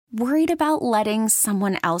Worried about letting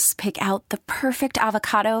someone else pick out the perfect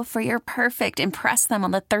avocado for your perfect impress them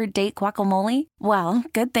on the third date guacamole? Well,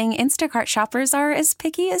 good thing Instacart shoppers are as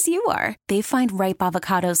picky as you are. They find ripe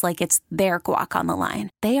avocados like it's their guac on the line.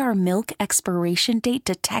 They are milk expiration date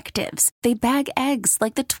detectives. They bag eggs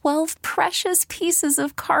like the 12 precious pieces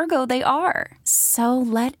of cargo they are. So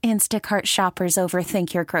let Instacart shoppers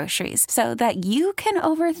overthink your groceries so that you can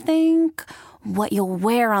overthink what you'll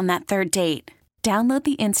wear on that third date. Download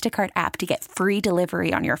the Instacart app to get free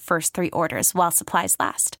delivery on your first 3 orders while supplies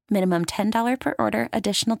last. Minimum $10 per order.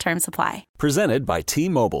 Additional terms apply. Presented by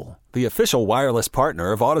T-Mobile, the official wireless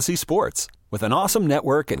partner of Odyssey Sports. With an awesome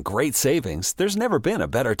network and great savings, there's never been a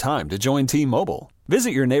better time to join T-Mobile. Visit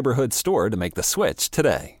your neighborhood store to make the switch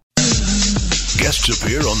today. Guests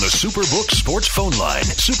appear on the Superbook Sports phone line.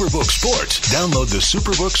 Superbook Sports. Download the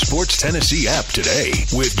Superbook Sports Tennessee app today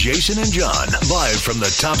with Jason and John, live from the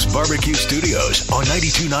Tops Barbecue Studios on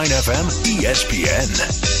 92.9 FM ESPN.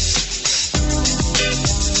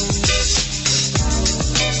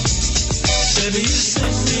 Baby, you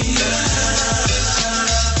send me out.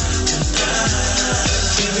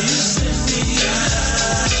 Baby, you send me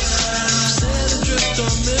out. Set adrift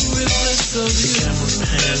on memory bliss of you. The camera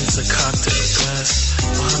pans a cocktail glass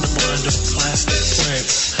behind a blind of plastic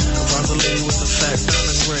plants. I brought the lady with the fat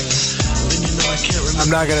diamond ring. Then you know I can't remember. I'm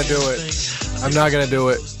not going to do it. I'm not going to do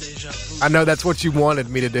it. I know that's what you wanted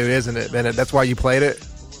me to do, isn't it, Bennett? That's why you played it?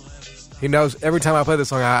 He knows every time I play this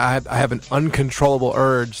song, I have an uncontrollable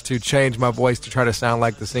urge to change my voice to try to sound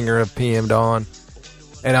like the singer of PM Dawn.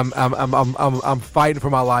 And I'm fighting for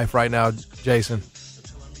my life right now, Jason.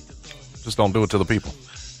 Just don't do it to the people.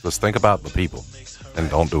 Just think about the people and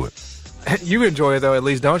don't do it. You enjoy it, though, at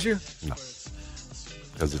least, don't you? No.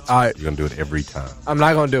 Because you're going to do it every time. I'm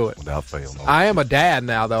not going to do it. Without fail. No. I am a dad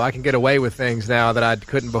now, though. I can get away with things now that I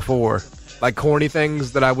couldn't before. Like corny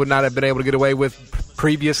things that I would not have been able to get away with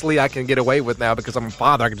previously, I can get away with now because I'm a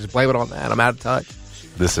father. I can just blame it on that. I'm out of touch.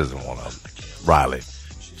 This isn't one of them. Riley,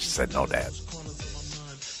 she said no, Dad.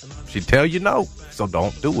 She'd tell you no, so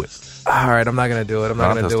don't do it. All right, I'm not going to do it. I'm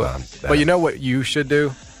not going to do it. But you know what you should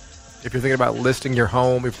do? If you're thinking about listing your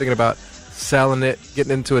home, if you're thinking about selling it,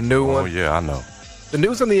 getting into a new one. Oh, yeah, I know. The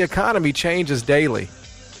news on the economy changes daily.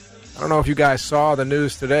 I don't know if you guys saw the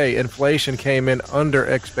news today. Inflation came in under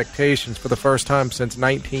expectations for the first time since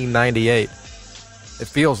 1998. It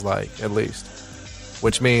feels like, at least.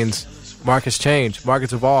 Which means markets change.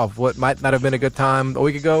 Markets evolve. What might not have been a good time a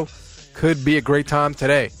week ago could be a great time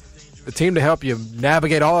today. The team to help you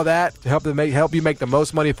navigate all of that, to help you make the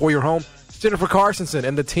most money for your home, is Jennifer Carsonson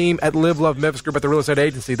and the team at Live Love Memphis Group at the Real Estate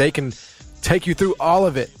Agency. They can take you through all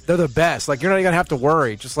of it. They're the best. Like, you're not even going to have to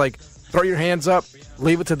worry. Just, like, throw your hands up,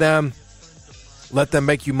 leave it to them, let them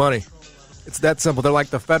make you money. It's that simple. They're like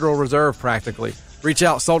the Federal Reserve, practically. Reach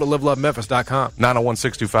out, sold at livelovememphis.com.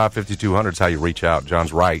 901-625-5200 is how you reach out.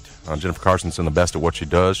 John's right. Jennifer Carsonson, the best at what she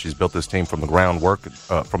does. She's built this team from the ground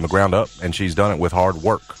up, and she's done it with hard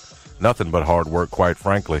work. Nothing but hard work, quite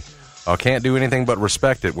frankly. Can't do anything but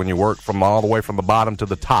respect it when you work from all the way from the bottom to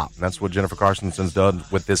the top. And that's what Jennifer Carsonson's done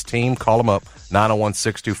with this team. Call them up,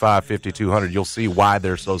 901-625-5200. You'll see why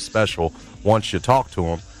they're so special once you talk to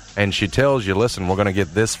them. And she tells you, listen, we're going to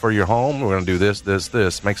get this for your home. We're going to do this, this,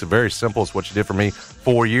 this. Makes it very simple. It's what she did for me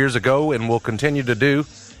 4 years ago and will continue to do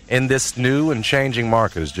in this new and changing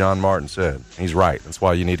market, as John Martin said. He's right. That's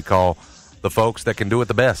why you need to call the folks that can do it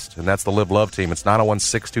the best, and that's the Live Love team. It's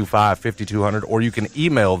 901-625-5200, or you can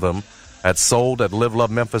email them at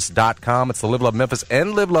sold@livelovememphis.com. It's the Live Love Memphis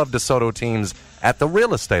and Live Love DeSoto teams at the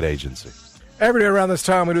real estate agency. Every day around this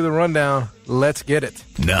time, we do the rundown. Let's get it.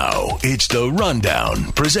 Now, it's the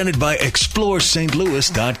Rundown, presented by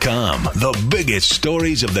ExploreSt.Louis.com. The biggest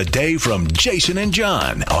stories of the day from Jason and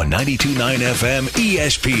John on 92.9 FM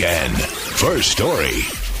ESPN. First story.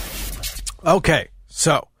 Okay,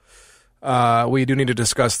 so we do need to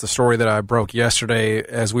discuss the story that I broke yesterday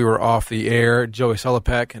as we were off the air. Joey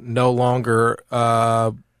Solopek no longer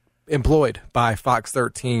employed by Fox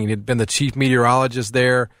 13. He'd been the chief meteorologist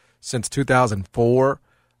there since 2004.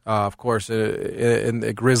 Of course, in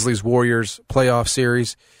the Grizzlies-Warriors playoff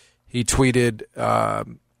series, he tweeted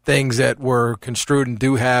things that were construed and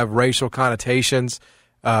do have racial connotations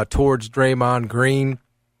towards Draymond Green.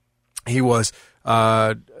 He was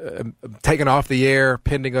taken off the air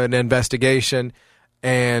pending an investigation,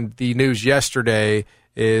 and the news yesterday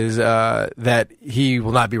is that he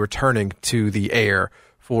will not be returning to the air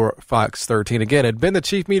for Fox 13. Again, had been the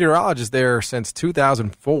chief meteorologist there since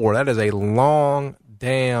 2004. That is a long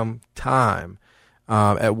damn time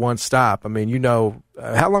at one stop. I mean, you know,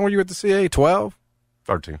 how long were you at the CA? 12?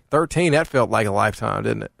 13. 13. That felt like a lifetime,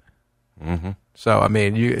 didn't it? Mm-hmm. So, I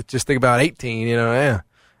mean, you just think about 18,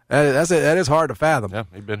 that is hard to fathom. Yeah,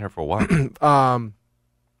 he's been here for a while.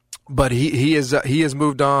 But he has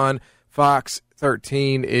moved on. Fox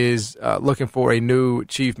 13 is looking for a new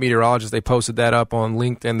chief meteorologist. They posted that up on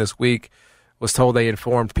LinkedIn this week. Was told they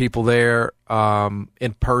informed people there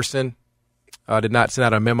in person. Did not send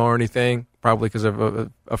out a memo or anything, probably because of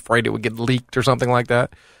afraid it would get leaked or something like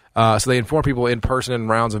that. So they informed people in person in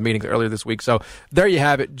rounds of meetings earlier this week. So there you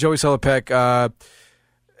have it. Joey Solopek. I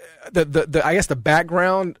guess the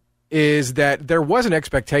background is that there was an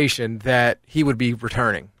expectation that he would be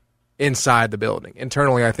returning inside the building.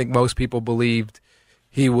 Internally, I think most people believed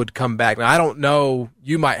he would come back. Now, I don't know.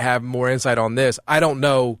 You might have more insight on this. I don't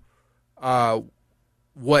know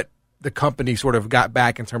what the company sort of got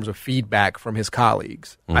back in terms of feedback from his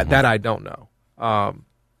colleagues. That I don't know.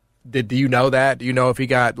 Do you know that? Do you know if he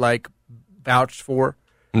got, vouched for?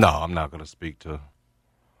 No, I'm not going to speak to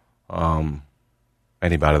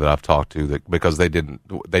anybody that I've talked to because they did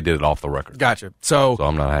it off the record. Gotcha. So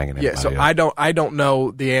I'm not hanging anybody so up. I don't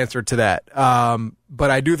know the answer to that.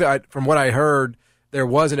 But I do from what I heard, there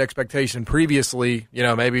was an expectation previously,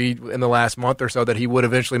 maybe in the last month or so, that he would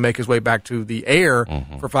eventually make his way back to the air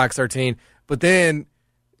for Fox 13. But then,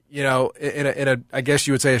 in a I guess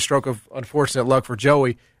you would say a stroke of unfortunate luck for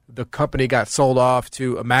Joey, the company got sold off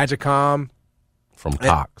to Imagicom from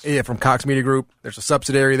Cox. From Cox Media Group. There's a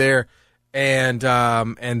subsidiary there, and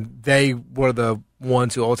they were the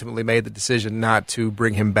ones who ultimately made the decision not to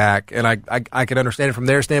bring him back. And I can understand it from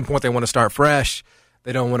their standpoint. They want to start fresh.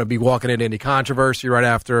 They don't want to be walking into any controversy right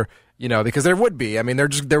after, because there would be. I mean,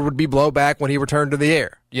 there would be blowback when he returned to the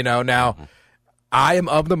air. Now, I am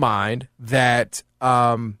of the mind that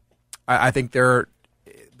I think it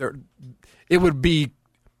would be,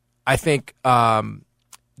 I think,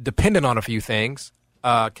 dependent on a few things,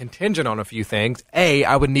 contingent on a few things.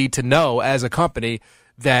 I would need to know as a company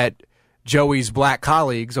that Joey's black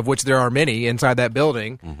colleagues, of which there are many inside that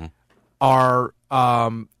building, are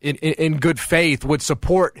in good faith would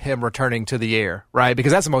support him returning to the air, right?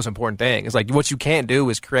 Because that's the most important thing. It's like what you can't do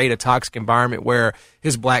is create a toxic environment where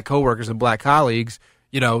his black coworkers and black colleagues,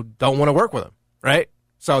 don't want to work with him, right?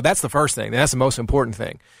 So that's the first thing. That's the most important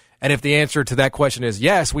thing. And if the answer to that question is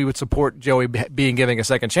yes, we would support Joey being given a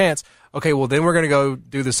second chance. Okay, well then we're going to go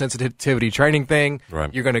do the sensitivity training thing.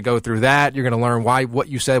 Right. You're going to go through that. You're going to learn why what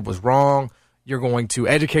you said was wrong. You're going to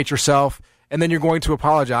educate yourself, and then you're going to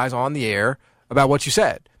apologize on the air about what you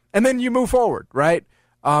said. And then you move forward, right?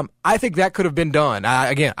 I think that could have been done.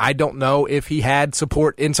 Again, I don't know if he had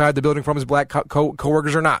support inside the building from his black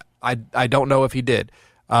coworkers or not. I don't know if he did.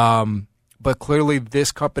 But clearly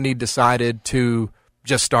this company decided to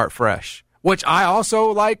just start fresh, which I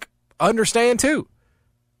also understand too.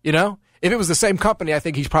 If it was the same company, I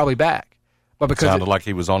think he's probably back. But because it sounded like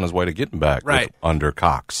he was on his way to getting back under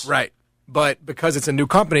Cox. Right. But because it's a new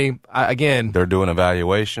company, again, they're doing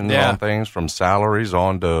evaluations on things from salaries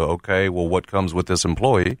on to, what comes with this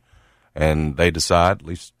employee? And they decide, at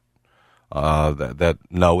least, that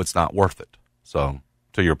no, it's not worth it. So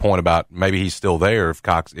to your point about maybe he's still there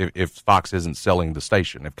if Fox isn't selling the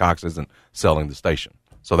station, if Cox isn't selling the station.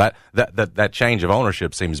 So that change of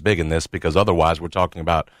ownership seems big in this, because otherwise we're talking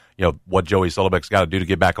about, what Joey Solopek's got to do to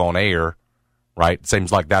get back on air, right? It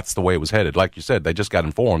seems like that's the way it was headed. Like you said, they just got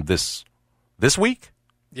informed this week?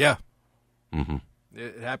 Yeah. Mm-hmm.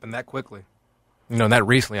 It happened that quickly. That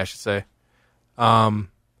recently, I should say.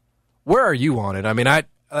 Where are you on it? I mean,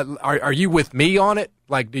 are you with me on it?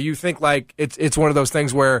 Do you think it's one of those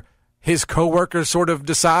things where his coworkers sort of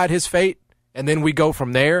decide his fate, and then we go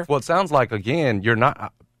from there? Well, it sounds like, again,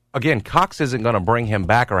 Cox isn't going to bring him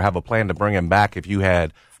back or have a plan to bring him back if you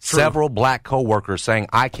had several black coworkers saying,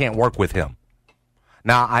 I can't work with him.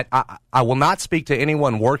 Now, I will not speak to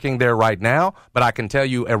anyone working there right now, but I can tell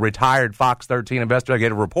you a retired Fox 13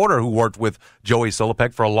 investigative reporter who worked with Joey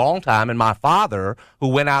Solopek for a long time, and my father, who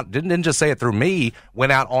went out, didn't just say it through me,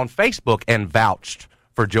 went out on Facebook and vouched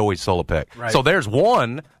for Joey Solopek. Right. So there's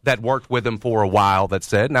one that worked with him for a while that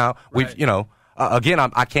said, now, we've, again,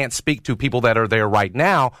 I can't speak to people that are there right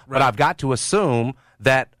now, but I've got to assume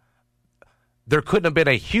that there couldn't have been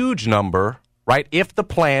a huge number, right, if the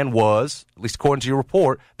plan was, at least according to your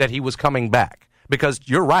report, that he was coming back. Because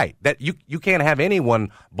you're right, that you can't have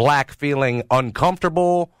anyone black feeling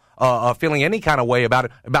uncomfortable, feeling any kind of way about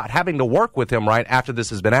it, about having to work with him right after this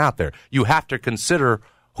has been out there. You have to consider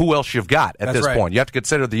who else you've got at this point. You have to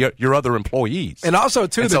consider your other employees. And also,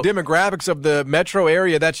 too, the demographics of the metro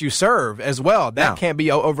area that you serve as well. That can't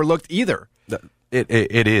be overlooked either.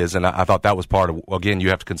 It is, and I thought that was part of, again, you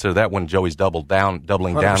have to consider that when Joey's doubling down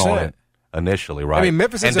on it. initially, right? I mean,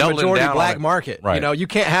 Memphis is And a doubling majority down on black it. market. Right. You know, you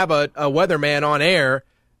can't have a weatherman on air,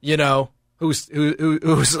 you know, who's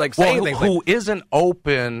like saying things who isn't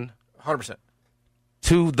open 100%.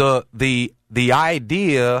 to the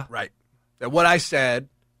idea, Right. That what I said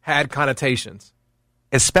had connotations.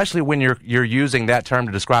 especially when you're using that term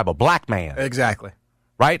to describe a black man. Exactly.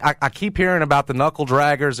 Right? I keep hearing about the knuckle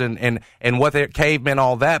draggers and what they're cavemen,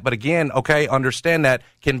 all that. But again, okay, understand that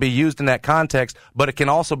can be used in that context, but it can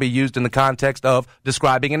also be used in the context of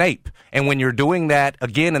describing an ape. And when you're doing that,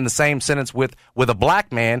 again, in the same sentence with a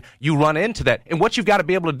black man, you run into that. And what you've got to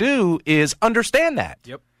be able to do is understand that.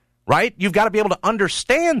 Yep. Right? You've got to be able to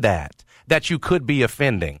understand that you could be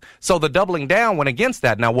offending. So the doubling down went against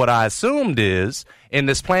that. Now, what I assumed is, in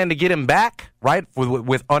this plan to get him back, right,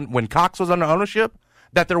 when Cox was under ownership,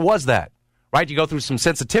 that there was that, right? You go through some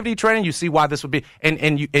sensitivity training, you see why this would be,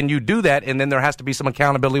 and you do that, and then there has to be some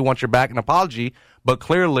accountability once you're back, an apology. But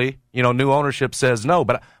clearly, you know, new ownership says no.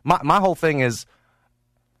 But my whole thing is,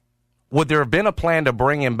 would there have been a plan to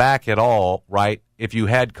bring him back at all, right? If you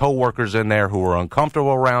had coworkers in there who were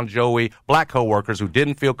uncomfortable around Joey, black coworkers who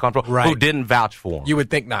didn't feel comfortable, Right. who didn't vouch for him, You would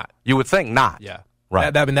think not. you would think not. Yeah.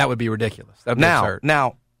 Right. That would be ridiculous. That'd be absurd.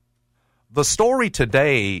 Now, the story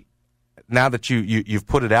today, now that you've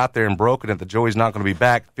put it out there and broken it that Joey's not going to be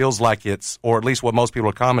back, feels like it's, or at least what most people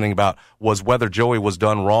are commenting about, was whether Joey was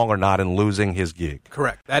done wrong or not in losing his gig.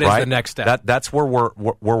 Correct. That is Right? the next step. That's where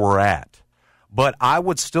we're at. But I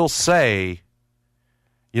would still say,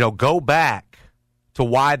 you know, go back to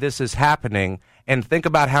why this is happening and think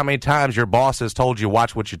about how many times your boss has told you,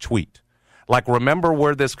 watch what you tweet. Like, remember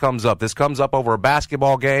where this comes up. This comes up over a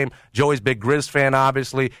basketball game. Joey's a big Grizz fan,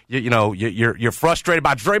 obviously. You're frustrated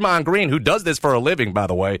by Draymond Green, who does this for a living, by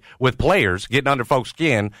the way, with players, getting under folks'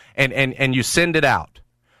 skin, and you send it out.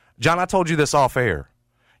 John, I told you this off air.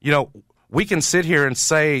 You know, we can sit here and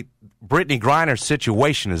say Brittany Griner's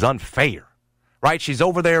situation is unfair, right? She's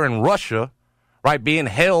over there in Russia, right, being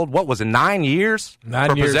held, what was it, 9 years? 9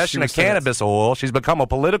 for years possession she of was cannabis oil. She's become a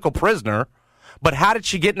political prisoner. But how did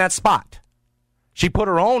she get in that spot? She put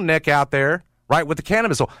her own neck out there, right, with the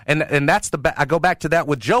cannabis oil. And that's I go back to that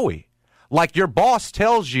with Joey. Like, your boss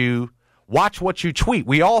tells you, watch what you tweet.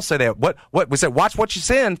 We all say that. What we said, watch what you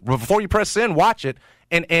send. Before you press send, watch it.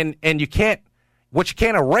 And you can't, what you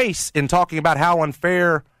can't erase in talking about how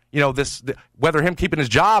unfair, you know, whether him keeping his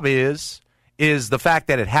job is the fact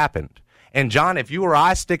that it happened. And, John, if you or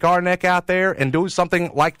I stick our neck out there and do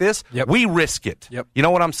something like this, Yep. we risk it. Yep. You know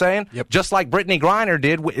what I'm saying? Yep. Just like Brittany Griner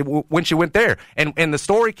did when she went there. And the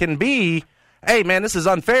story can be, hey, man, this is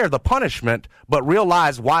unfair, the punishment, but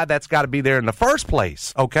realize why that's got to be there in the first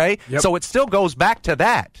place, okay? Yep. So it still goes back to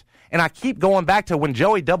that. And I keep going back to when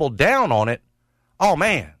Joey doubled down on it. Oh,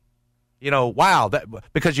 man, you know, wow,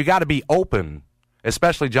 because you got to be open,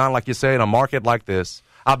 especially, John, like you say, in a market like this.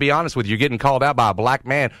 I'll be honest with you, you're getting called out by a black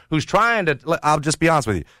man who's trying to, I'll just be honest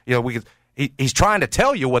with you, you know, he's trying to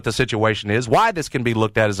tell you what the situation is, why this can be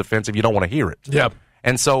looked at as offensive. You don't want to hear it. Yep.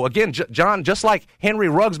 And so, again, John, just like Henry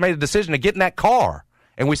Ruggs made a decision to get in that car,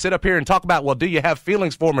 and we sit up here and talk about, well, do you have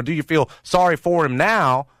feelings for him or do you feel sorry for him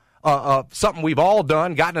now? Something we've all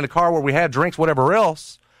done, gotten in a car where we had drinks, whatever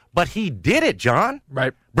else. But he did it, John.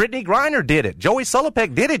 Right. Brittany Griner did it. Joey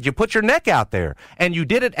Sullivan did it. You put your neck out there. And you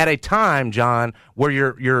did it at a time, John, where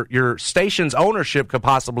your station's ownership could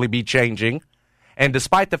possibly be changing. And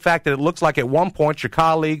despite the fact that it looks like at one point your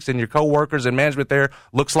colleagues and your coworkers and management there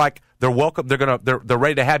looks like they're welcome, they're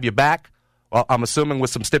ready to have you back, well, I'm assuming with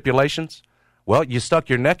some stipulations. Well, you stuck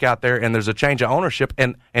your neck out there, and there's a change of ownership.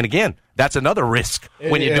 And again, that's another risk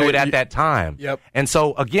when you do it at that time. Yep. And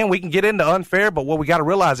so, again, we can get into unfair, but what we got to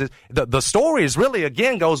realize is the story is really,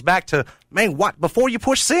 again, goes back to, man, what before you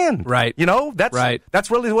push sin. Right. You know, that's right.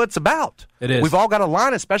 That's really what it's about. It is. We've all got a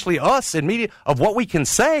line, especially us in media, of what we can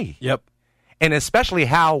say. Yep. And especially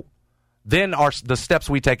how then are the steps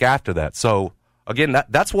we take after that. So, again,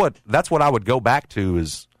 that's what I would go back to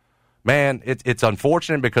is, man, it's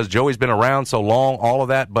unfortunate because Joey's been around so long, all of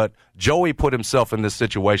that, but Joey put himself in this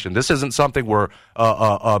situation. This isn't something where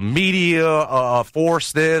media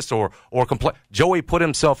forced this or complain. Joey put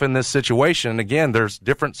himself in this situation. Again, there's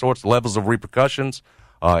different sorts of levels of repercussions.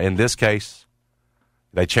 In this case,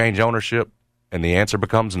 they change ownership, and the answer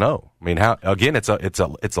becomes no. I mean, how again? It's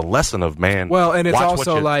a lesson of, man. Well, and it's watch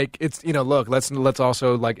also like it's, you know, look, let's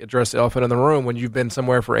also like address the elephant in the room. When you've been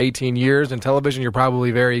somewhere for 18 years in television, you're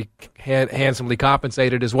probably very handsomely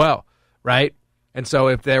compensated as well, right? And so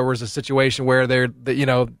if there was a situation where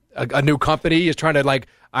a new company is trying to like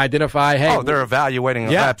identify, hey, they're evaluating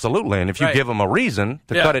it, Yeah. absolutely. And if you Right. give them a reason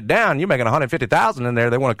to cut it down, you're making $150,000 in there.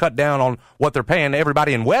 They want to cut down on what they're paying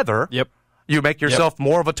everybody in weather. Yep. You make yourself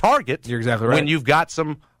more of a target. You're exactly right. When you've got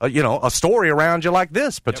some, a story around you like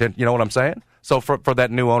this. You know what I'm saying? So for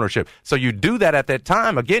that new ownership. So you do that at that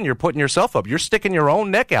time. Again, you're putting yourself up. You're sticking your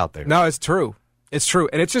own neck out there. No, it's true. It's true.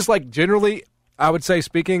 And it's just like generally, I would say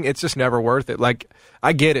speaking, it's just never worth it. Like,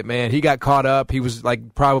 I get it, man. He got caught up. He was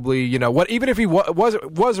like probably, even if he was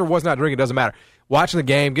or was not drinking, it doesn't matter. Watching the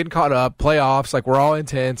game, getting caught up, playoffs, like we're all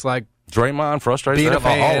intense, like Draymond frustrated being a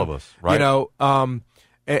fan, all of us, right?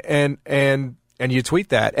 And you tweet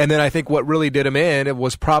that. And then I think what really did him in, it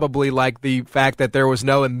was probably like the fact that there was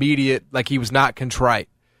no immediate, like he was not contrite,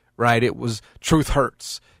 right? It was truth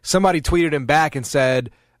hurts. Somebody tweeted him back and said,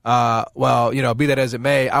 be that as it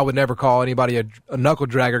may, I would never call anybody a knuckle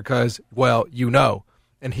dragger because,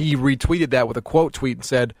 And he retweeted that with a quote tweet and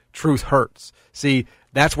said, truth hurts. See,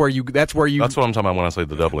 that's what I'm talking about when I say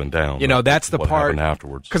the doubling down. That's the what part happened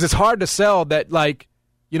afterwards. Because it's hard to sell that, like,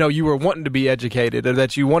 you were wanting to be educated or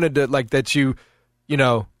that you wanted to, like, that you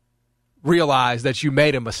realize that you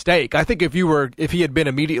made a mistake. I think if he had been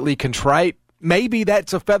immediately contrite, maybe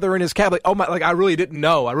that's a feather in his cap. Like, oh my, like I really didn't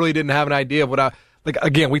know. I really didn't have an idea of what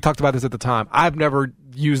again, we talked about this at the time. I've never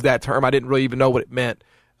used that term. I didn't really even know what it meant.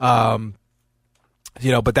 But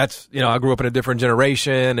that's, I grew up in a different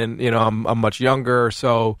generation and, I'm much younger.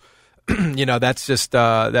 So, that's just,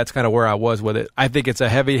 that's kind of where I was with it. I think it's a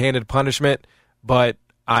heavy-handed punishment, but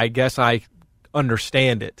I guess I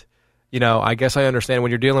understand it. I guess I understand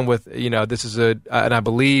when you're dealing with, this is and I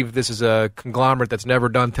believe this is a conglomerate that's never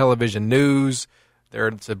done television news.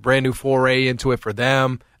 It's a brand new foray into it for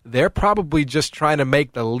them. They're probably just trying to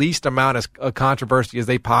make the least amount of controversy as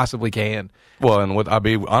they possibly can. Well, and I'll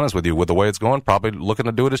be honest with you, with the way it's going, probably looking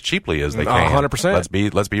to do it as cheaply as they can.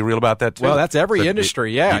 100%. Let's be real about that too. Well, that's every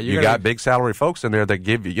industry, yeah. You got big salary folks in there that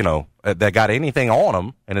give that got anything on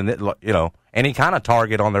them, and any kind of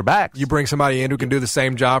target on their backs. You bring somebody in who can do the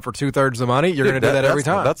same job for 2/3 the money, you're going to do that every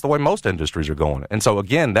time. That's the way most industries are going. And so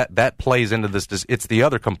again, that plays into this. It's the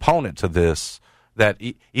other component to this that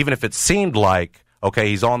even if it seemed like, okay,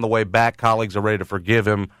 he's on the way back, colleagues are ready to forgive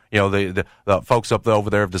him, the folks over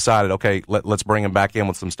there have decided, okay, let's bring him back in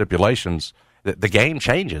with some stipulations. The game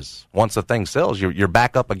changes once the thing sells. You're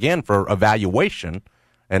back up again for evaluation.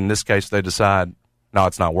 And in this case, they decide, no,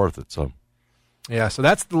 it's not worth it. So, yeah, so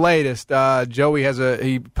that's the latest. Joey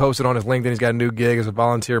he posted on his LinkedIn, he's got a new gig as a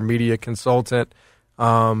volunteer media consultant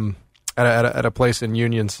at a place in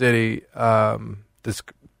Union City,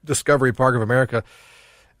 Discovery Park of America.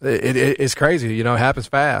 It's crazy. It happens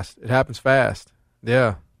fast.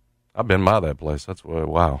 Yeah. I've been by that place. That's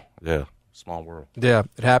wow. Yeah. Small world. Yeah.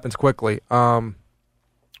 It happens quickly. Do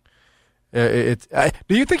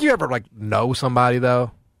you think you ever know somebody though?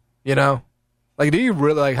 Do you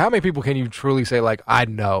really how many people can you truly say I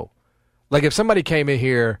know? If somebody came in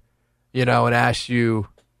here, and asked you,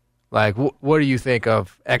 what do you think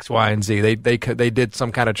of X, Y, and Z? They did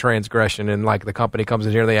some kind of transgression, and the company comes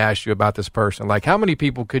in here and they ask you about this person. How many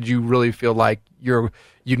people could you really feel like you're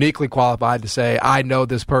uniquely qualified to say, I know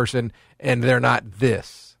this person and they're not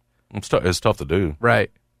this? It's tough to do, right?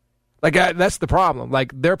 That's the problem.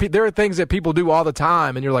 There are things that people do all the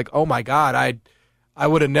time, and you're like, oh my God, I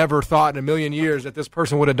would have never thought in a million years that this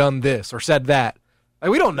person would have done this or said that.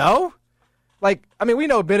 We don't know. We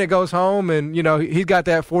know Bennett goes home and, he's got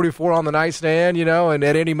that 44 on the nightstand, and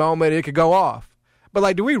at any moment it could go off.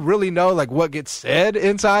 But, do we really know, what gets said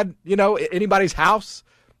inside, anybody's house?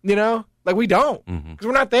 We don't because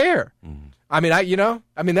we're not there.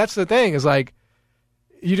 Mm-hmm. That's the thing is,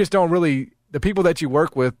 you just don't really – the people that you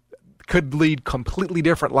work with could lead completely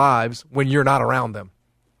different lives when you're not around them.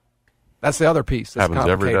 That's the other piece. That's happens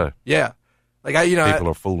every day. Yeah. People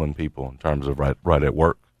are fooling people in terms of right at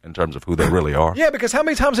work. In terms of who they really are. Yeah, because how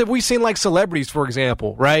many times have we seen celebrities, for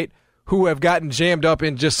example, right, who have gotten jammed up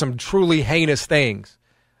in just some truly heinous things,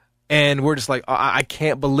 and we're just I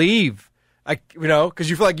can't believe, because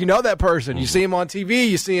you feel like you know that person, you see him on TV,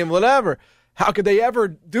 you see him whatever. How could they ever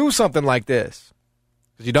do something like this?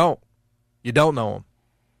 Because you don't know him.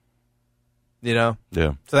 Yeah.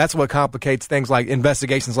 So that's what complicates things like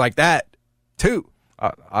investigations like that too.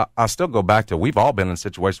 I still go back to we've all been in a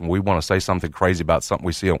situation where we want to say something crazy about something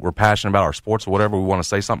we see. We're passionate about our sports or whatever. We want to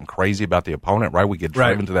say something crazy about the opponent, right? We get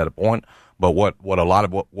driven to that point. But what a lot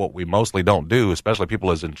of what we mostly don't do, especially people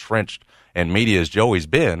as entrenched in media as Joey's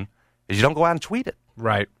been, is you don't go out and tweet it.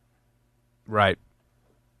 Right.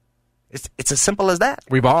 It's as simple as that.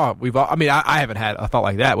 We've all. I haven't had a thought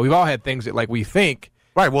like that. But we've all had things that we think.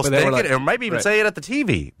 Right, we'll think it, or maybe even say it at the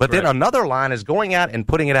TV. But then another line is going out and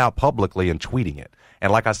putting it out publicly and tweeting it.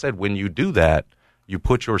 And like I said, when you do that, you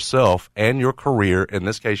put yourself and your career, in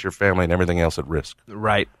this case your family and everything else, at risk.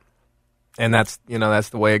 Right. And that's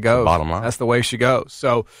the way it goes. Bottom line. That's the way she goes.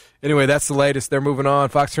 So anyway, that's the latest. They're moving on.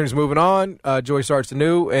 Fox Attorney's moving on. Joy starts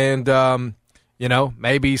anew, and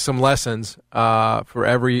maybe some lessons for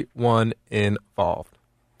everyone involved.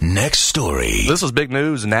 Next story. This is big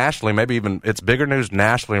news nationally. Maybe even it's bigger news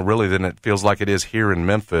nationally, really, than it feels like it is here in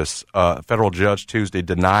Memphis. A federal judge Tuesday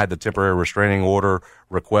denied the temporary restraining order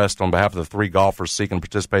request on behalf of the 3 golfers seeking to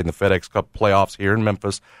participate in the FedEx Cup playoffs here in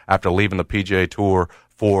Memphis after leaving the PGA Tour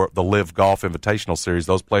for the Live Golf Invitational Series.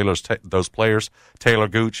 Those players, Taylor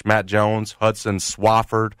Gooch, Matt Jones, Hudson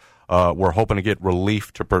Swafford, were hoping to get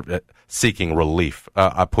relief seeking relief.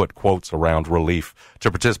 I put quotes around relief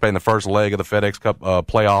to participate in the first leg of the FedEx Cup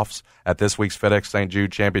playoffs at this week's FedEx St.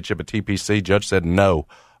 Jude Championship at TPC. Judge said no.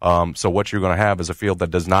 So what you're going to have is a field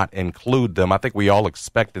that does not include them. I think we all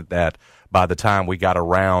expected that by the time we got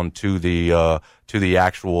around to the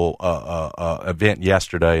actual event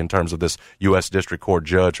yesterday in terms of this U.S. District Court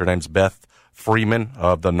judge. Her name's Beth Freeman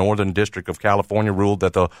of the Northern District of California ruled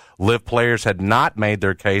that the Live players had not made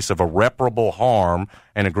their case of irreparable harm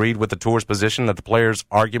and agreed with the tour's position that the players'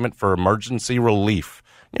 argument for emergency relief.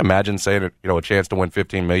 Can you imagine saying, a chance to win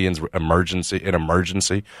 $15 million emergency.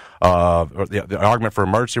 The argument for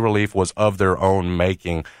emergency relief was of their own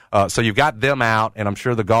making. So you've got them out, and I'm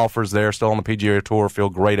sure the golfers there still on the PGA Tour feel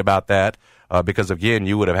great about that because, again,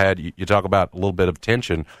 you would have had, you talk about a little bit of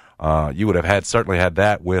tension, you would have certainly had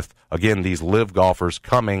that with, again, these Live golfers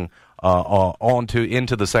coming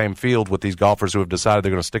into the same field with these golfers who have decided they're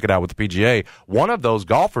going to stick it out with the PGA. One of those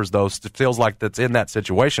golfers, though, feels like that's in that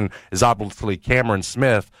situation is obviously Cameron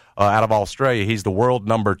Smith out of Australia. He's the world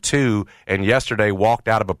number 2, and yesterday walked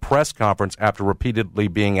out of a press conference after repeatedly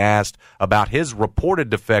being asked about his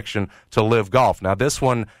reported defection to Live Golf. Now, this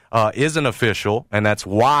one isn't official, and that's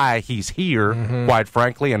why he's here, quite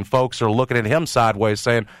frankly, and folks are looking at him sideways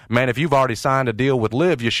saying, man, if you've already signed a deal with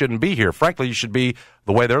Live, you shouldn't be here. Frankly, you should be,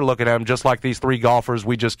 the way they're looking at him, just like these 3 golfers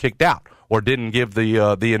we just kicked out or didn't give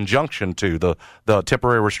the injunction to, the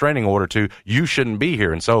temporary restraining order to, you shouldn't be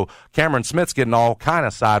here. And so Cameron Smith's getting all kind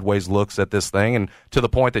of sideways looks at this thing, and to the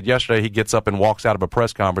point that yesterday he gets up and walks out of a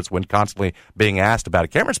press conference when constantly being asked about it.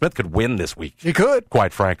 Cameron Smith could win this week. He could.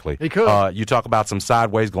 Quite frankly. He could. You talk about some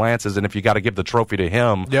sideways glances, and if you got to give the trophy to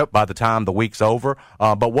him by the time the week's over.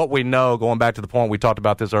 But what we know, going back to the point we talked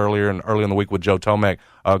about this earlier in the week with Joe Tomek,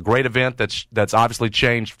 a great event that's obviously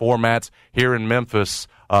changed formats here in Memphis.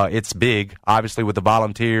 It's big, obviously, with the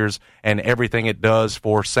volunteers and everything it does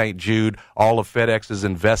for St. Jude, all of FedEx's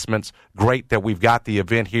investments. Great that we've got the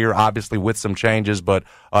event here, obviously, with some changes, but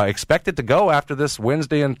expect it to go after this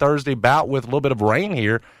Wednesday and Thursday bout with a little bit of rain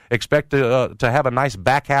here. Expect to have a nice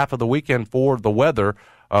back half of the weekend for the weather.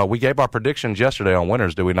 We gave our predictions yesterday on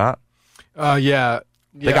winners, did we not? Yeah.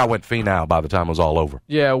 I think I went Finau by the time it was all over.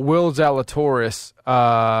 Yeah, Will Zalatoris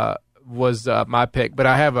was my pick, but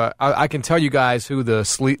I can tell you guys who the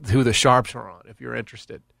sharps are on if you're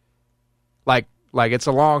interested. Like it's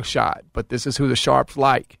a long shot, but this is who the sharps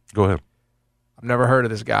like. Go ahead. I've never heard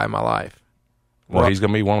of this guy in my life. Well, he's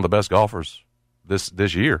going to be one of the best golfers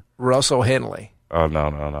this year. Russell Henley. Oh no,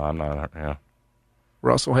 I'm not. Yeah,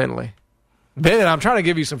 Russell Henley. Ben, I'm trying to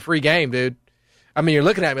give you some free game, dude. I mean, you're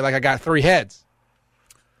looking at me like I got 3 heads.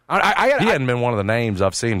 He hadn't been one of the names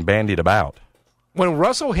I've seen bandied about. When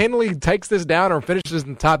Russell Henley takes this down or finishes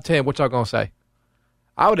in the top 10, what y'all going to say?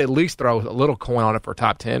 I would at least throw a little coin on it for a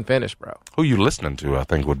top 10 finish, bro. Who you listening to, I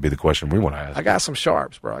think, would be the question we want to ask. I got some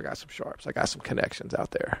sharps, bro. I got some connections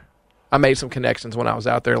out there. I made some connections when I was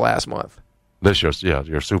out there last month. Your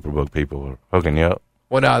Superbook people are hooking you up.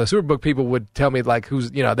 Well, no, the Superbook people would tell me, like,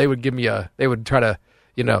 they would give me they would try to,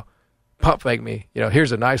 pump fake me.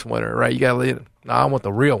 Here's a nice winner, right? You got to no, I want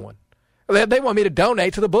the real one. They want me to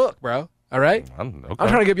donate to the book, bro. All right? I'm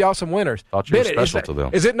trying to give y'all some winners. Thought you were special to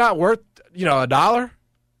them. Is it not worth, $1?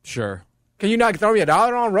 Sure. Can you not throw me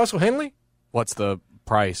 $1 on Russell Henley? What's the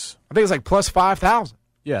price? I think it's like plus 5,000.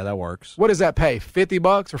 Yeah, that works. What does that pay?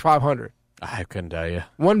 $50 or $500? I couldn't tell you.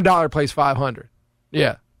 $1 pays $500.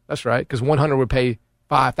 Yeah, that's right. Because 100 would pay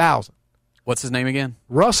 5,000. What's his name again?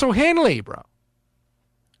 Russell Henley, bro.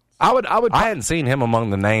 I hadn't seen him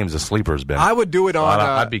among the names of sleepers, Ben. I would do it on.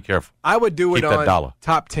 I'd be careful. I would do it on $1.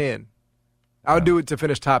 Top 10. I would do it to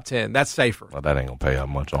finish top 10. That's safer. Well, that ain't gonna pay how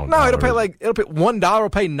much on. No, it'll pay $1 will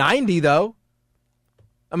pay 90 though.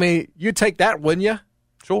 I mean, you'd take that, wouldn't you?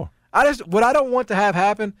 Sure. What I don't want to have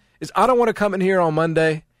happen is I don't want to come in here on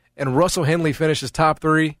Monday and Russell Henley finishes top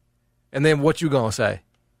 3, and then what you gonna say?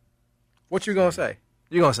 What you gonna say?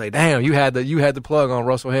 You gonna say, "Damn, you had the plug on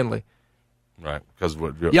Russell Henley." Right, because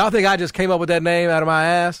y'all think I just came up with that name out of my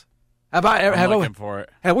ass? I'm looking for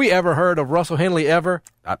it. Have we ever heard of Russell Henley ever?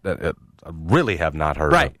 I really have not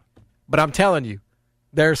heard of it. But I'm telling you,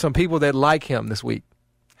 there are some people that like him this week.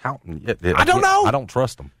 How? I don't know. I don't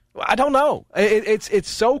trust him. I don't know. It's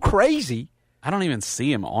so crazy. I don't even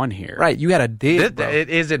see him on here. Right, you got a dig, bro.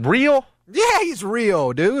 Is it real? Yeah, he's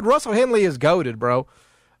real, dude. Russell Henley is goated, bro.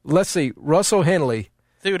 Let's see. Russell Henley.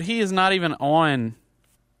 Dude, he is not even on.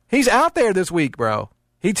 He's out there this week, bro.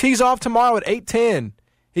 He tees off tomorrow at 8:10.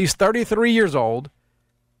 He's 33 years old.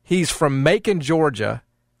 He's from Macon, Georgia.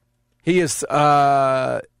 He is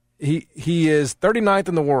he is 39th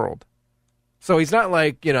in the world. So he's not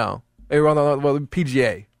like, they were on the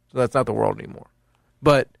PGA. So that's not the world anymore.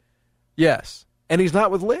 But yes. And he's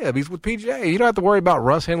not with LIV. He's with PGA. You don't have to worry about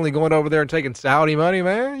Russ Henley going over there and taking Saudi money,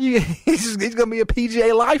 man. He's going to be a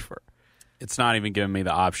PGA lifer. It's not even giving me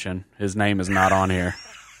the option. His name is not on here.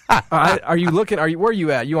 Are you looking? Where are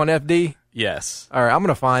you at? You on FD? Yes. All right, I'm going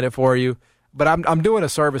to find it for you. But I'm doing a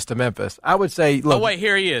service to Memphis. I would say, look. Oh wait,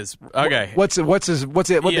 here he is. Okay. What's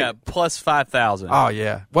it? Yeah, plus 5,000. Oh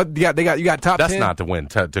yeah. What you got top 10? That's not to win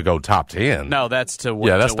to go top 10. No, that's to win.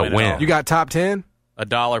 Yeah, that's to win. win. You got top 10?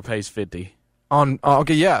 $1 pays 50.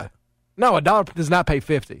 Okay, yeah. No, $1 does not pay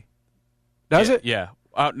 50. Does it? Yeah.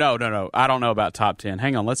 No. I don't know about top 10.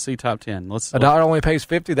 Hang on. Let's see top 10. $1 only pays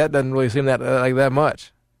 50. That doesn't really seem that like that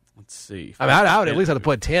much. Let's see. I mean, I would at least have to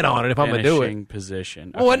put 10 on it if I'm going to do it. Finishing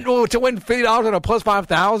position. Okay. To win $50 on a plus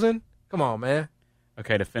 5,000? Come on, man.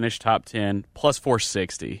 Okay, to finish top 10, plus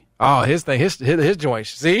 460. Oh, his joint.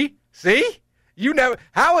 See? You never.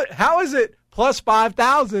 How is it plus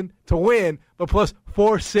 5,000 to win, but plus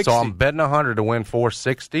 460? So I'm betting 100 to win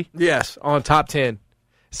 460. Yes, on top 10.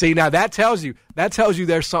 See, now that tells you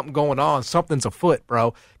there's something going on. Something's afoot,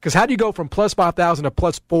 bro. Because how do you go from plus 5,000 to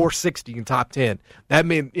plus 460 in top 10? That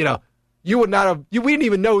means, you would not have, we didn't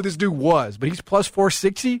even know who this dude was, but he's plus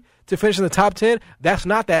 460 to finish in the top 10. That's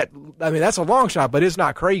not that, that's a long shot, but it's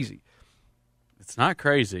not crazy. It's not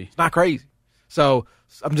crazy. It's not crazy. So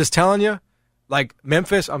I'm just telling you, like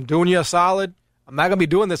Memphis, I'm doing you a solid. I'm not going to be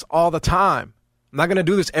doing this all the time. I'm not going to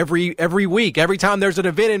do this every week. Every time there's an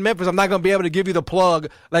event in Memphis, I'm not going to be able to give you the plug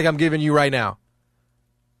like I'm giving you right now.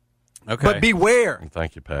 Okay. But beware.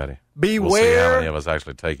 Thank you, Patty. Beware. We'll see how many of us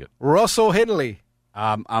actually take it. Russell Henley.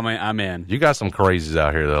 I'm in. You got some crazies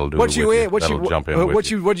out here that'll do what it you with in? you. What That'll you jump in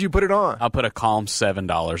with you. What you put it on? I'll put a calm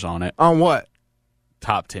 $7 on it. On what?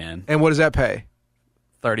 Top 10. And what does that pay?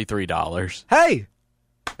 $33. Hey,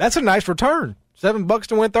 that's a nice return. $7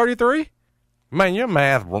 to win 33. Man, your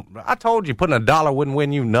math. I told you putting $1 wouldn't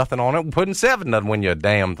win you nothing on it. Putting $7 doesn't win you a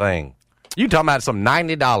damn thing. You talking about some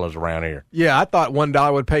 $90 around here? Yeah, I thought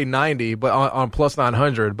 $1 would pay 90, but on plus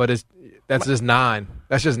 900. But that's just $9.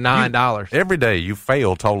 That's just $9. Every day you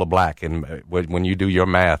fail Tola Black when you do your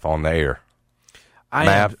math on the air.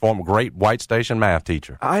 Former great White Station math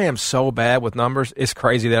teacher. I am so bad with numbers. It's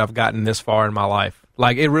crazy that I've gotten this far in my life.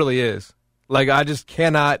 Like, it really is. Like, I just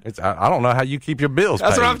cannot. I don't know how you keep your bills paid.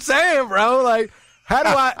 That's what I'm saying, bro. Like, how do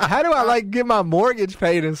I like get my mortgage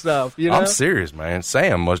paid and stuff? I'm serious, man.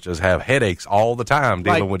 Sam must just have headaches all the time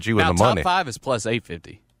dealing with you and the money. Top 5 is plus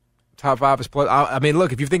 850. Top 5 is plus. I mean,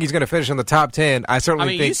 look, if you think he's going to finish in the top 10, I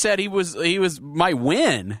certainly think. You said he might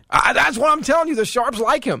win. That's what I'm telling you. The Sharps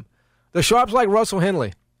like him. The Sharps like Russell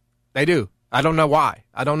Henley. They do. I don't know why.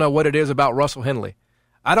 I don't know what it is about Russell Henley.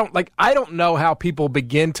 I don't know how people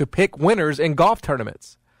begin to pick winners in golf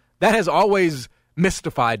tournaments. That has always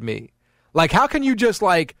mystified me. Like, how can you just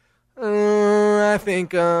I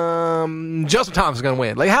think Justin Thomas is going to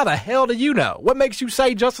win. Like, how the hell do you know? What makes you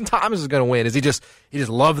say Justin Thomas is going to win? Is he just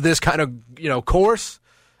love this kind of course?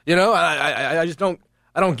 I just don't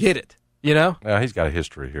get it. Yeah, he's got a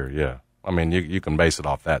history here. Yeah, I mean you can base it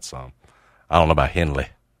off that some. I don't know about Henley.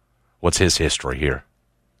 What's his history here?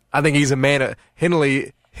 I think he's a man.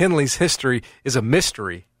 Henley's history is a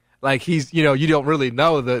mystery. Like, he's you don't really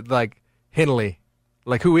know Henley.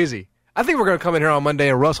 Like, who is he? I think we're going to come in here on Monday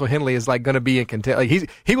and Russell Henley is going to be in contention. Like,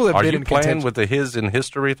 he will have been in contention. Are you playing with the his in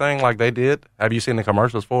history thing like they did? Have you seen the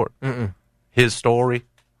commercials for it? Mm-mm. His story.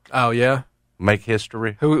 Oh yeah. Make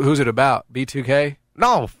history. Who's it about? B2K?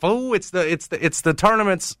 No, fool. It's the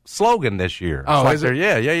tournament's slogan this year. Oh, is it?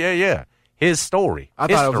 Yeah. His story. I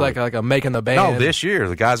thought it was like a making the band. No, this year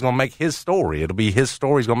the guy's going to make his story. It'll be his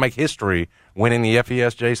story. He's going to make history winning the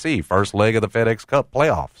FESJC first leg of the FedEx Cup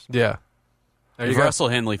playoffs. Yeah. If Russell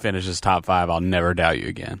Henley finishes top 5, I'll never doubt you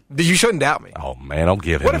again. You shouldn't doubt me. Oh man, don't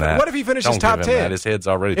give him that. What if he finishes top 10? His head's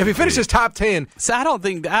already. If he finishes top 10, so I don't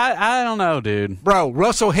think I don't know, dude. Bro,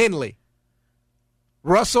 Russell Henley.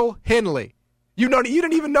 You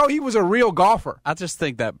didn't even know he was a real golfer. I just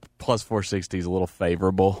think that plus 460 is a little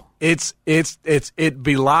favorable. It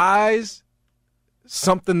belies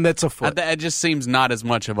something that's afoot. It just seems not as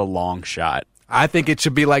much of a long shot. I think it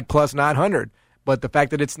should be like plus 900. But the fact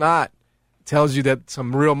that it's not tells you that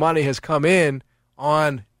some real money has come in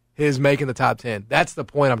on his making the top 10. That's the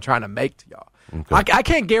point I'm trying to make to y'all. Okay. I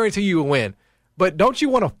can't guarantee you a win, but don't you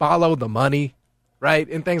want to follow the money, right,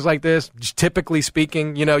 in things like this? Just typically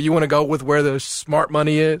speaking, you want to go with where the smart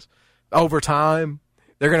money is over time.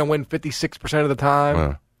 They're going to win 56% of the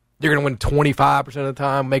time. You're going to win 25% of the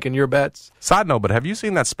time making your bets. Side note, but have you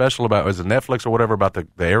seen that special about, is it Netflix or whatever, about the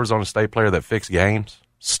Arizona State player that fixed games?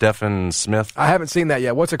 Stephen Smith. I haven't seen that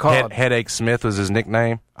yet. What's it called? Headache Smith was his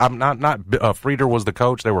nickname. I'm not Frieder was the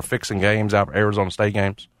coach. They were fixing games out Arizona State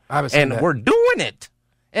games. I haven't seen that. And we're doing it.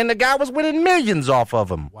 And the guy was winning millions off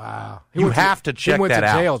of him. Wow. You have to check that out. He went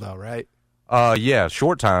to jail, though, right? Yeah,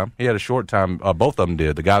 short time. He had a short time. Both of them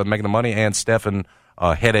did. The guy that was making the money and Stephen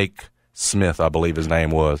Headache Smith, I believe his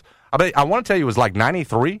name was. I want to tell you, it was like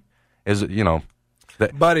 93.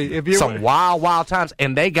 Buddy, if you some wild times,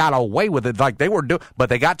 and they got away with it like they were doing, but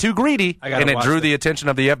they got too greedy, and it drew the attention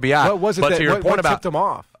of the FBI. What was it? But to your point about tipped them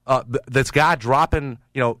off? This guy dropping,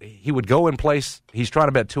 he would go in place. He's trying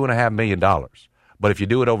to bet $2.5 million, but if you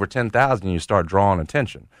do it over 10,000, you start drawing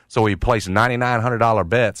attention. So he placed $9,900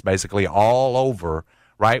 bets basically all over.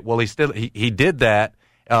 Right. Well, he did that,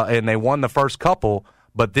 and they won the first couple.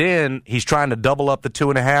 But then he's trying to double up the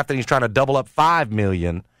 2.5, then he's trying to double up $5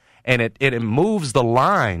 million. And it moves the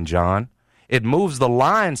line, John. It moves the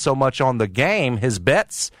line so much on the game, his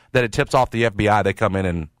bets, that it tips off the FBI. They come in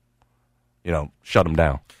and, shut him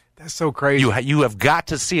down. That's so crazy. You have got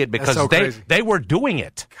to see it because they were doing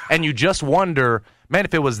it. God. And you just wonder, man,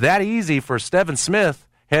 if it was that easy for Stephen Smith,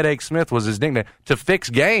 Headache Smith was his nickname, to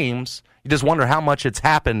fix games, you just wonder how much it's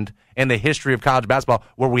happened in the history of college basketball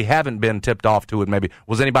where we haven't been tipped off to it. Maybe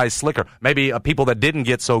was anybody slicker? Maybe people that didn't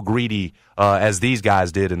get so greedy as these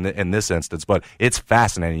guys did in this instance. But it's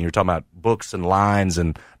fascinating. You're talking about books and lines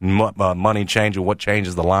and money changing. What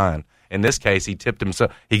changes the line? In this case, he tipped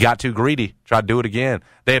himself. He got too greedy. Tried to do it again.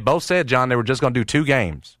 They had both said, John, they were just going to do 2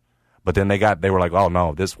 games, but then they were like, oh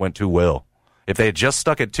no, this went too well. If they had just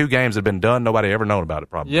stuck at 2 games, it had been done, nobody ever known about it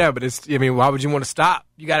probably. Yeah, but why would you want to stop?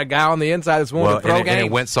 You got a guy on the inside that's willing to throw games. And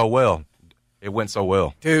it went so well. It went so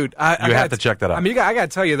well. Dude, you have to check that out. I got to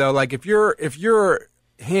tell you, though, like if you're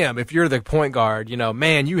him, if you're the point guard,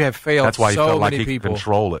 man, you have failed That's why he so felt like many he people. could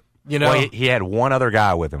control it. Well, he had one other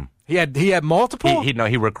guy with him. He had multiple?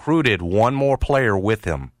 He recruited one more player with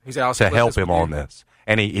him to help him on this.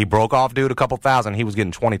 And he broke off dude a couple thousand. He was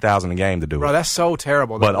getting $20,000 a game to do it. Bro, that's so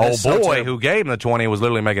terrible. But boy who gave him the 20 was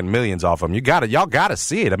literally making millions off him. Y'all got to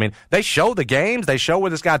see it. I mean, they show the games. They show where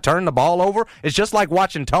this guy turned the ball over. It's just like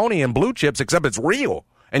watching Tony in Blue Chips, except it's real.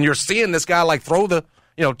 And you're seeing this guy like throw the,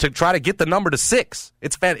 to try to get the number to 6.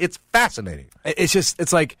 It's fascinating.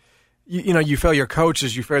 It's like, you fail your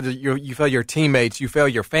coaches, you fail your teammates, you fail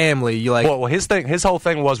your family. Well, his whole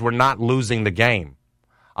thing was we're not losing the game.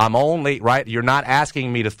 I'm only right. You're not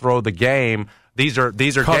asking me to throw the game. These are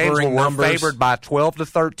games where we're favored by 12 to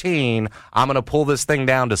 13. I'm going to pull this thing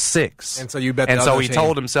down to 6. And so you bet. And so he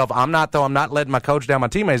told himself, I'm not letting my coach down, my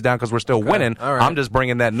teammates down because we're still winning. Right. I'm just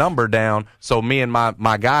bringing that number down so me and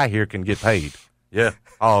my guy here can get paid. Yeah.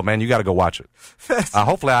 Oh man, you got to go watch it.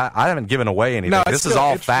 Hopefully, I haven't given away anything. No, this is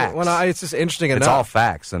all facts. It's just interesting enough. It's all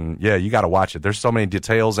facts, and yeah, you got to watch it. There's so many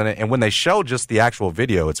details in it, and when they show just the actual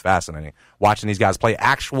video, it's fascinating watching these guys play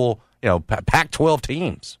actual, Pac-12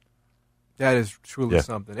 teams. That is truly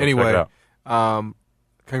something. Anyway,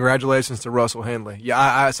 congratulations to Russell Henley. Yeah,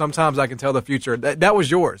 I sometimes I can tell the future. That was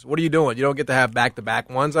yours. What are you doing? You don't get to have back-to-back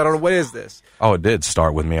ones. I don't know. What is this? Oh, it did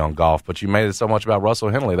start with me on golf, but you made it so much about Russell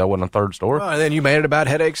Henley. That wasn't a third story. Oh, and then you made it about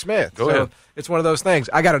Headache Smith. Go ahead. It's one of those things.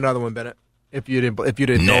 I got another one, Bennett, if you'd indulge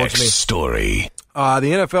me. Next story. The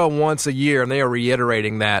NFL once a year, and they are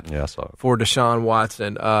reiterating that for Deshaun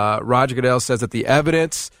Watson. Roger Goodell says that the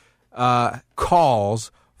evidence calls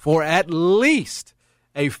for at least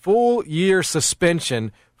a full-year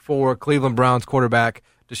suspension for Cleveland Browns quarterback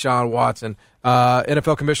Deshaun Watson.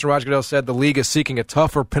 NFL Commissioner Roger Goodell said the league is seeking a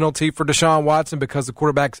tougher penalty for Deshaun Watson because the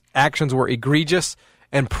quarterback's actions were egregious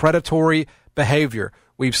and predatory behavior.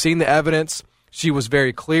 We've seen the evidence. She was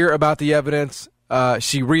very clear about the evidence.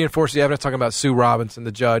 She reinforced the evidence, talking about Sue Robinson,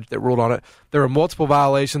 the judge that ruled on it. There were multiple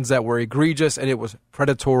violations that were egregious, and it was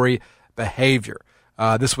predatory behavior.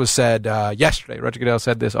 This was said yesterday. Roger Goodell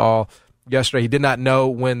said this all yesterday. He did not know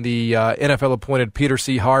when the NFL-appointed Peter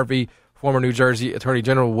C. Harvey, former New Jersey Attorney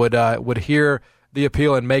General, would hear the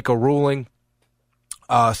appeal and make a ruling.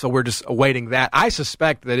 So we're just awaiting that. I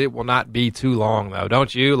suspect that it will not be too long, though,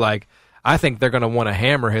 don't you? I think they're going to want to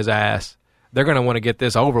hammer his ass. They're going to want to get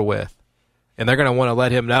this over with, and they're going to want to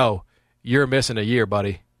let him know, you're missing a year,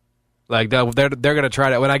 buddy. Like they're going to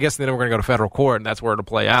try to. Well, I guess then we're going to go to federal court, and that's where it'll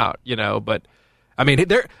play out. But I mean,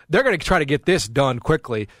 they're going to try to get this done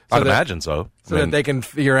quickly. I'd imagine so. That they can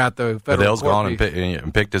figure out the federal Adele's court. gone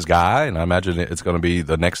and picked his guy, and I imagine it's going to be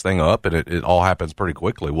the next thing up, and it all happens pretty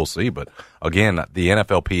quickly. We'll see. But again, the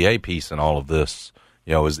NFLPA piece in all of this,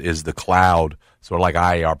 is the cloud, sort of like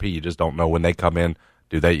IARP. You just don't know when they come in.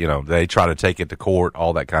 Do they, they try to take it to court,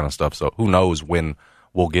 all that kind of stuff. So who knows when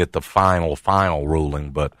we'll get the final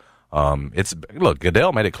ruling. But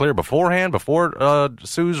Goodell made it clear beforehand, before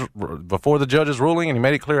the judge's ruling, and he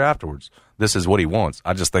made it clear afterwards. This is what he wants.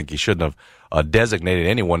 I just think he shouldn't have designated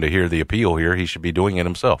anyone to hear the appeal here. He should be doing it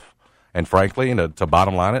himself. And frankly, to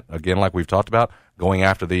bottom line it, again, like we've talked about, going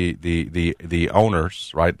after the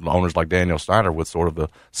owners, right? Owners like Daniel Snyder with sort of the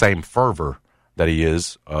same fervor that he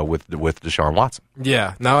is with Deshaun Watson.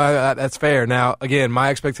 Yeah, no, that's fair. Now, again, my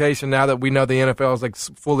expectation now that we know the NFL is like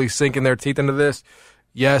fully sinking their teeth into this,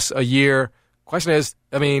 yes, a year. Question is,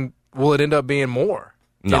 I mean, will it end up being more?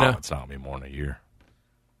 No, it's not going to be more than a year.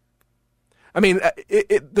 I mean,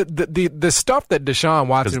 the stuff that Deshaun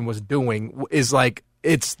Watson was doing is like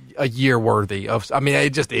it's a year worthy of. I mean,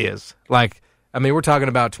 it just is. Like, I mean, we're talking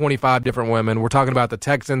about 25 different women. We're talking about the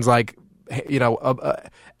Texans, like,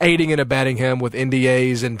 aiding and abetting him with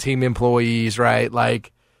NDAs and team employees, right?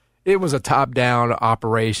 Like, it was a top-down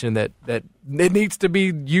operation that it needs to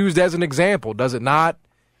be used as an example, does it not?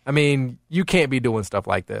 I mean, you can't be doing stuff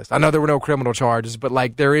like this. I know there were no criminal charges, but,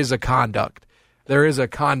 like, there is a conduct. There is a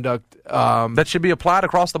conduct. That should be applied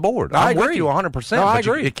across the board. I I'm agree. with you 100%. No, I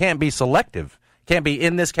agree. It can't be selective. It can't be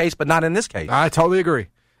in this case, but not in this case. I totally agree.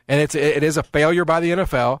 And it is a failure by the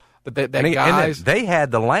NFL. They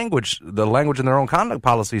had the language in their own conduct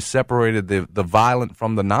policy separated the violent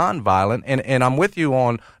from the non-violent, and I'm with you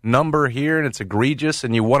on number here, and it's egregious,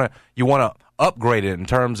 and you want to upgrade it in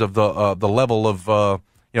terms of the level of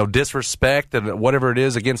disrespect and whatever it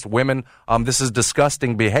is against women. This is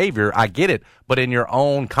disgusting behavior. I get it, but in your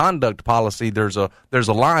own conduct policy, there's a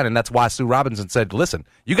line, and that's why Sue Robinson said, "Listen,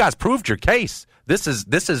 you guys proved your case. This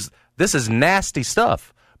is nasty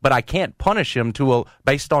stuff." But I can't punish him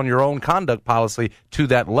based on your own conduct policy to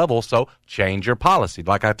that level, so change your policy.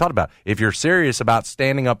 Like I talked about, if you're serious about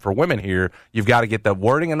standing up for women here, you've got to get the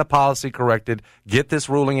wording and the policy corrected, get this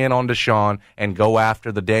ruling in on Deshaun, and go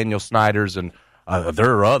after the Daniel Snyders and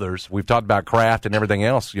there are others. We've talked about Kraft and everything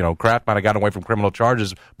else. Kraft might have gotten away from criminal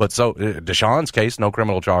charges, but so Deshaun's case, no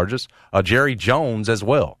criminal charges. Jerry Jones as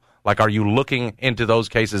well. Like, are you looking into those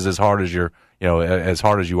cases as hard as as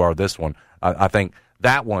hard as you are this one? I think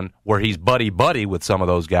that one where he's buddy with some of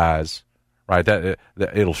those guys, right? That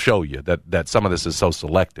it'll show you that some of this is so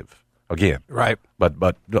selective. Again, right?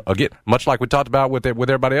 But again, much like we talked about with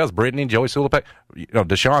everybody else, Brittany, Joey Sulapek,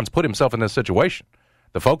 Deshaun's put himself in this situation.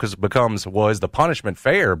 The focus becomes, is the punishment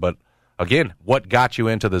fair? But again, what got you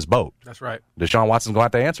into this boat? That's right. Deshaun Watson's going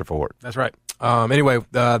to have to answer for it. That's right. Anyway,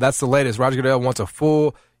 that's the latest. Roger Goodell wants a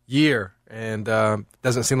full year, and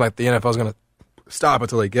doesn't seem like the NFL is going to stop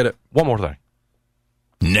until they get it. One more thing.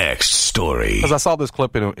 Next story. Because I saw this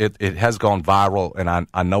clip, and it has gone viral, and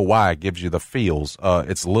I know why. It gives you the feels.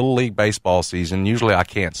 It's Little League baseball season. Usually I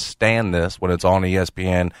can't stand this when it's on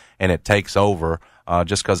ESPN and it takes over,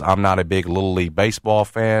 just because I'm not a big Little League baseball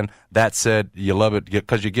fan. That said, you love it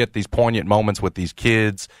because you get these poignant moments with these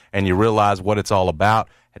kids, and you realize what it's all about.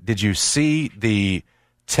 Did you see the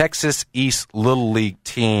Texas East Little League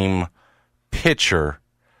team pitcher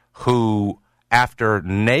who, after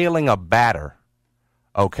nailing a batter,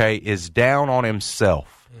 is down on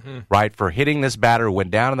himself, right, for hitting this batter who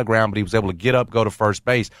went down on the ground, but he was able to get up, go to first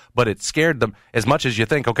base, but it scared them as much as you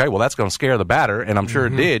think, okay, well, that's going to scare the batter, and I'm sure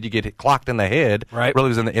it did. You get clocked in the head. Right.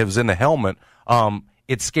 Really, it was in the helmet.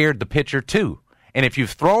 It scared the pitcher, too. And if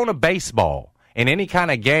you've thrown a baseball in any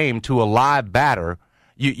kind of game to a live batter,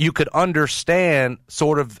 you could understand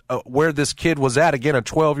sort of where this kid was at. Again, a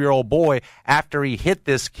 12-year-old boy, after he hit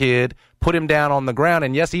this kid, put him down on the ground,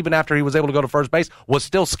 and yes, even after he was able to go to first base, was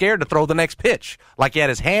still scared to throw the next pitch. Like, he had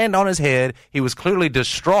his hand on his head, he was clearly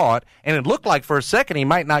distraught, and it looked like for a second he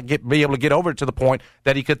might not be able to get over it to the point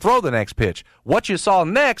that he could throw the next pitch. What you saw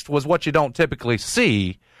next was what you don't typically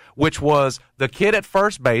see, which was the kid at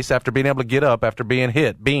first base, after being able to get up, after being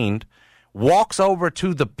beamed, walks over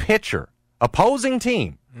to the pitcher, opposing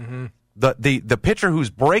team, the pitcher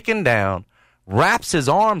who's breaking down, wraps his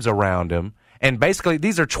arms around him, and basically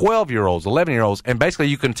these are 12-year-olds, 11-year-olds, and basically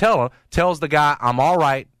you can tells the guy, I'm all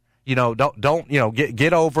right, don't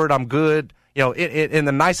get over it, I'm good, in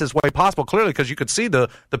the nicest way possible, clearly, because you could see the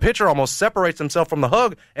pitcher almost separates himself from the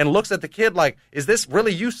hug and looks at the kid like, is this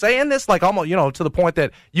really you saying this? Like, almost, to the point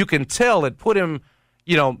that you can tell it put him,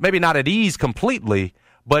 maybe not at ease completely,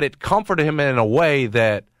 but it comforted him in a way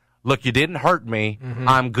that, look, you didn't hurt me. Mm-hmm.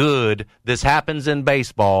 I'm good. This happens in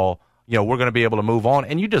baseball. We're going to be able to move on.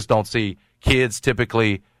 And you just don't see kids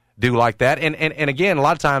typically do like that. And again, a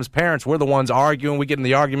lot of times parents, we're the ones arguing. We get in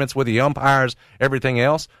the arguments with the umpires, everything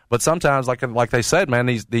else. But sometimes, like they said, man,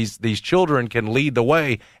 these children can lead the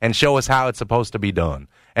way and show us how it's supposed to be done.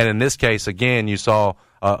 And in this case, again, you saw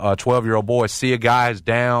a 12-year-old boy see a guy who's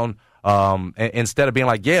down. Instead of being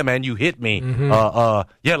like, yeah, man, you hit me.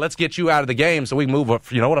 Yeah, let's get you out of the game so we can move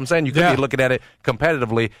up. You know what I'm saying? You could be looking at it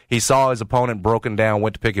competitively. He saw his opponent broken down,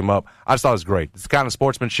 went to pick him up. I just thought it was great. It's the kind of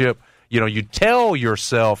sportsmanship. You tell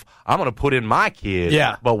yourself, I'm going to put in my kid,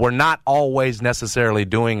 but we're not always necessarily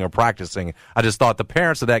doing or practicing. I just thought the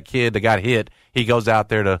parents of that kid that got hit, he goes out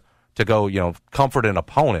there to go, comfort an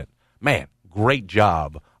opponent. Man, great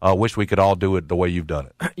job. Wish we could all do it the way you've done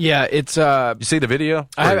it. Yeah, it's. You see the video?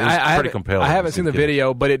 It's pretty compelling. I haven't seen the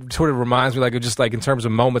video, but it sort of reminds me, just in terms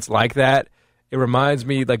of moments like that, it reminds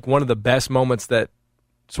me like one of the best moments that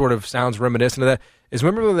sort of sounds reminiscent of that is,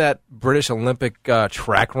 remember that British Olympic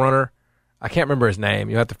track runner? I can't remember his name.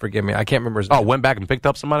 You have to forgive me. I can't remember his name. Oh, went back and picked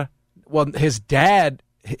up somebody? Well, his dad,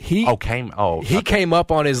 he came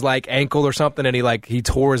up on his ankle or something, and he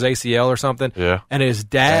tore his ACL or something. Yeah. And his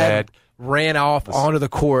dad ran off onto the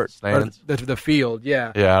court, or the field.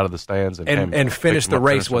 Yeah. Yeah, out of the stands and finished the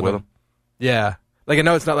race with him. Yeah. I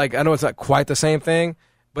know it's not quite the same thing,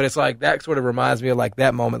 but it's that sort of reminds me of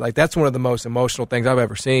that moment. That's one of the most emotional things I've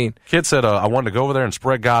ever seen. Kid said, I wanted to go over there and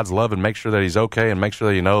spread God's love and make sure that he's okay and make sure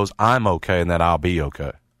that he knows I'm okay and that I'll be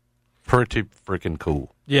okay. Pretty freaking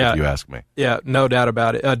cool, if you ask me. Yeah, no doubt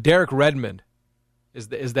about it. Derek Redmond is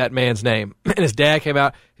that man's name. And his dad came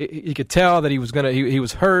out. He could tell that he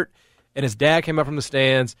was hurt, and his dad came up from the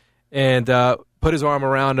stands and put his arm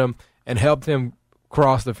around him and helped him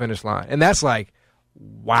cross the finish line. And that's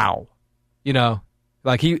wow.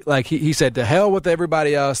 He said, to hell with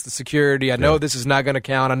everybody else, the security. I know this is not going to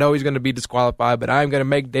count. I know he's going to be disqualified, but I'm going to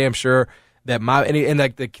make damn sure that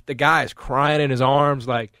the guy is crying in his arms.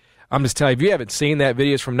 I'm just telling you, if you haven't seen that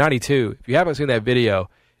video, it's from '92. If you haven't seen that video,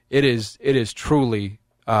 it is truly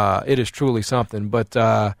something. But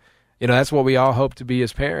that's what we all hope to be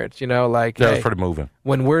as parents. It's pretty moving.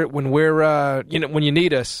 When we're when you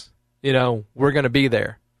need us, we're going to be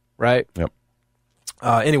there, right? Yep.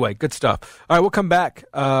 Anyway, good stuff. All right, we'll come back.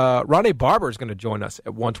 Rondé Barber is going to join us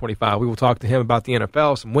at 1:25. We will talk to him about the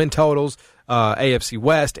NFL, some win totals, AFC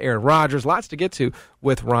West, Aaron Rodgers, lots to get to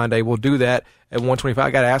with Rondé. We'll do that at 1:25. I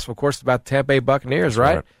got to ask, of course, about the Tampa Bay Buccaneers,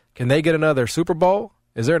 right? Can they get another Super Bowl?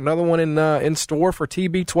 Is there another one in store for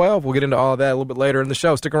TB12? We'll get into all of that a little bit later in the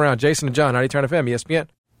show. Stick around. Jason and John, 92.9 FM, ESPN.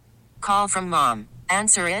 Call from mom.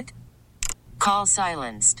 Answer it. Call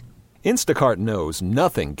silenced. Instacart knows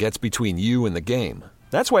nothing gets between you and the game.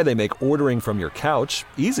 That's why they make ordering from your couch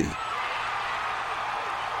easy.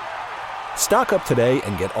 Stock up today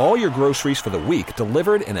and get all your groceries for the week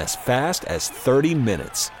delivered in as fast as 30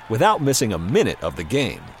 minutes without missing a minute of the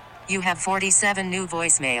game. You have 47 new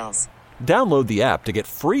voicemails. Download the app to get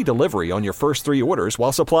free delivery on your first 3 orders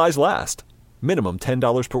while supplies last. Minimum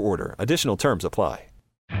 $10 per order. Additional terms apply.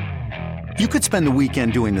 You could spend the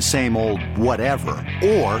weekend doing the same old whatever,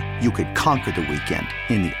 or you could conquer the weekend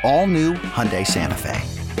in the all-new Hyundai Santa Fe.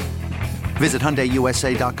 Visit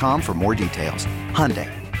HyundaiUSA.com for more details. Hyundai,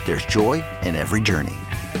 there's joy in every journey.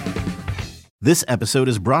 This episode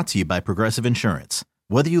is brought to you by Progressive Insurance.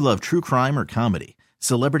 Whether you love true crime or comedy,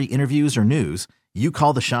 celebrity interviews or news, you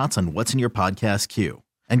call the shots on what's in your podcast queue.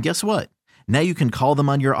 And guess what? Now you can call them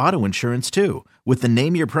on your auto insurance too with the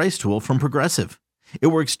Name Your Price tool from Progressive. It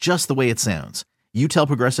works just the way it sounds. You tell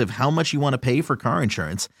Progressive how much you want to pay for car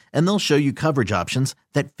insurance, and they'll show you coverage options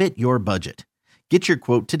that fit your budget. Get your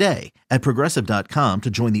quote today at Progressive.com to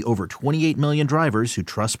join the over 28 million drivers who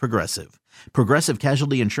trust Progressive. Progressive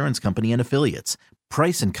Casualty Insurance Company and Affiliates.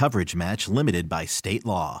 Price and coverage match limited by state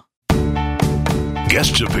law.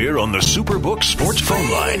 Guests appear on the Superbook Sports phone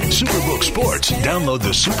line. Superbook Sports. Download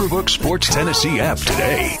the Superbook Sports Tennessee app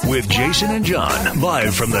today with Jason and John,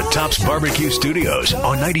 live from the Tops Barbecue Studios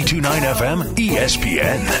on 92.9 FM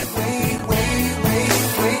ESPN. Hey,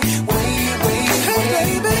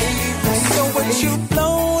 baby, so what you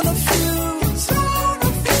blown a fuse?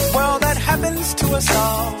 Well, that happens to us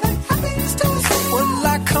all. Well,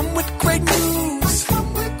 I come with great news.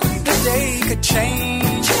 The day could change.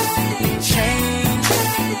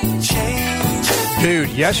 Dude,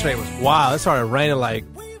 yesterday was wild. It started raining I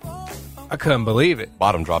couldn't believe it.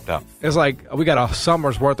 Bottom dropped out. It's like we got a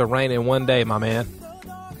summer's worth of rain in one day, my man. You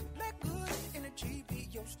know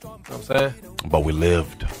what I'm saying? But we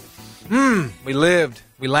lived. We lived.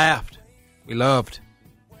 We laughed. We loved.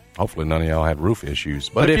 Hopefully none of y'all had roof issues.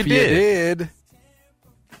 But if you did,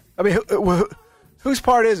 I mean, whose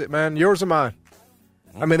part is it, man? Yours or mine?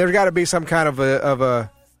 I mean, there's got to be some kind of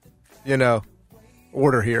a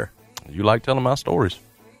order here. You like telling my stories.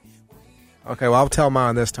 Okay, well, I'll tell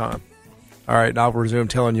mine this time. All right, and I'll resume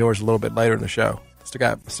telling yours a little bit later in the show. Still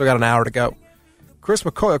got an hour to go. Chris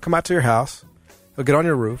McCoy will come out to your house. He'll get on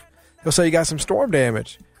your roof. He'll say you got some storm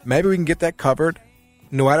damage. Maybe we can get that covered.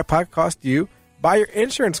 No out-of-pocket cost to you. By your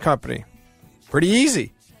insurance company. Pretty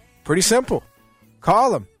easy. Pretty simple.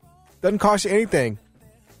 Call him. Doesn't cost you anything.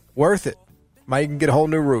 Worth it. Might even get a whole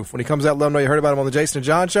new roof. When he comes out, let him know you heard about him on the Jason and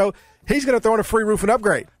John Show. He's going to throw in a free roof and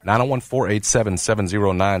upgrade.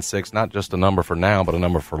 901-487-7096. Not just a number for now, but a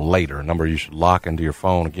number for later. A number you should lock into your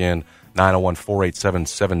phone. Again,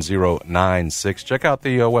 901-487-7096. Check out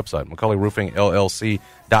the website,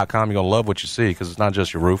 McCauleyRoofingLLC.com. You're going to love what you see because it's not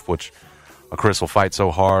just your roof, which Chris will fight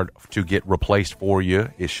so hard to get replaced for you,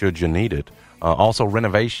 should you need it. Also,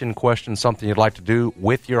 renovation questions, something you'd like to do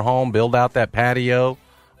with your home, build out that patio,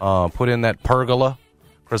 put in that pergola.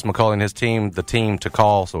 Chris McCauley and his team, the team to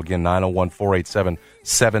call. So, again,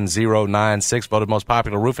 901-487-7096, voted most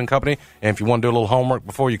popular roofing company. And if you want to do a little homework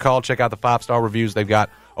before you call, check out the 5-star reviews they've got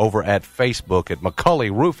over at Facebook at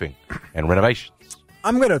McCauley Roofing and Renovations.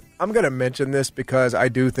 I'm gonna mention this because I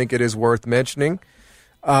do think it is worth mentioning.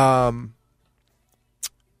 And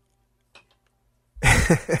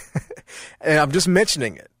I'm just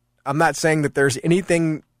mentioning it. I'm not saying that there's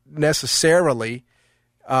anything necessarily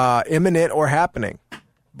imminent or happening,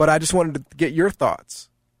 but I just wanted to get your thoughts.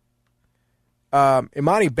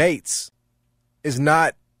 Imani Bates is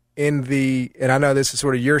not in the, and I know this is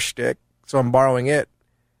sort of your shtick, so I'm borrowing it,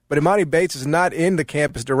 but Imani Bates is not in the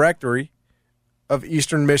campus directory of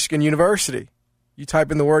Eastern Michigan University. You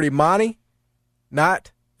type in the word Imani,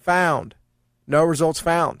 not found. No results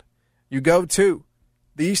found. You go to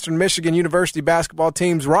the Eastern Michigan University basketball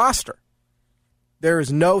team's roster. There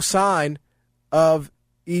is no sign of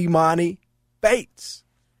Imani Bates.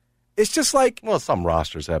 It's just like... Well, some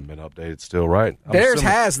rosters haven't been updated still, right? Theirs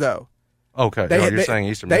has, though. Okay. You're saying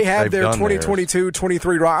Eastern They Michigan, have their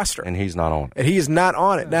 2022-23 roster. And he's not on it. And he is not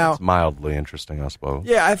on it. Now, it's mildly interesting, I suppose.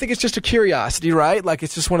 Yeah, I think it's just a curiosity, right? Like,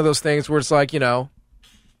 it's just one of those things where it's like, you kind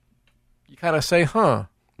of say, huh.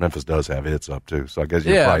 Memphis does have hits up, too. So I guess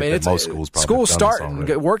you're right that most schools probably Schools starting.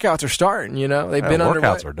 Workouts are starting, They've been underway.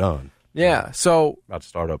 Workouts are done. Yeah, so... About to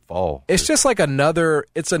start up fall. It's just like another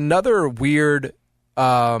weird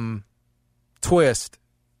twist.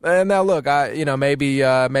 And now look, maybe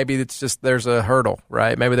it's just there's a hurdle,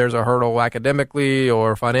 right? Maybe there's a hurdle academically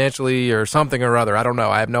or financially or something or other. I don't know.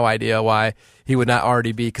 I have no idea why he would not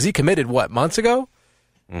already be, because he committed months ago.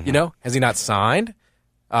 Mm-hmm. Has he not signed?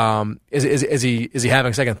 Is he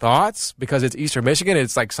having second thoughts because it's Eastern Michigan?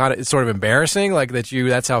 It's like it's sort of embarrassing, like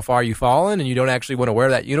that's how far you've fallen, and you don't actually want to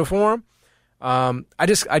wear that uniform. I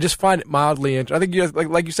just find it mildly. I think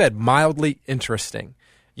like you said, mildly interesting.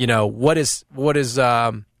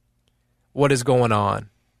 What is going on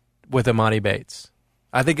with Imani Bates?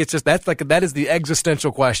 I think it's just that is the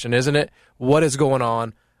existential question, isn't it? What is going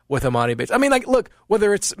on with Imani Bates? I mean, look,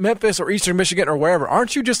 whether it's Memphis or Eastern Michigan or wherever,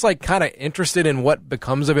 aren't you just kind of interested in what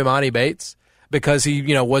becomes of Imani Bates because he,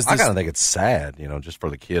 was this? I kind of think it's sad, just for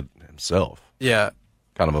the kid himself. Yeah,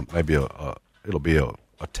 kind of it'll be a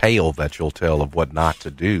tale that you'll tell of what not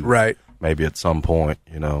to do, right? Maybe at some point,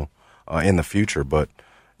 in the future, but.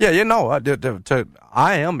 Yeah,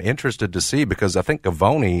 I am interested to see because I think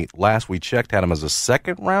Gavoni, last we checked, had him as a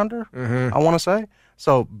second rounder, I want to say.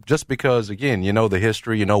 So just because, again, the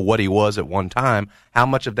history, what he was at one time, how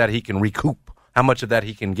much of that he can recoup, how much of that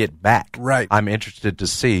he can get back. Right. I'm interested to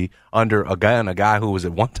see under, again, a guy who was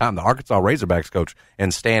at one time the Arkansas Razorbacks coach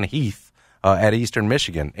and Stan Heath at Eastern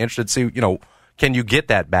Michigan. Interested to see, can you get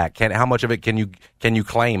that back? How much of it can you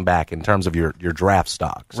claim back in terms of your draft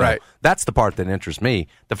stock? So right. That's the part that interests me.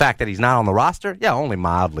 The fact that he's not on the roster, only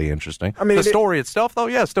mildly interesting. I mean, the story itself, though,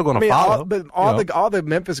 it's still going to follow. All the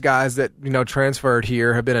Memphis guys that transferred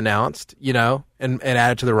here have been announced, and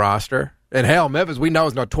added to the roster. And hell, Memphis, we know,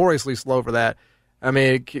 is notoriously slow for that. I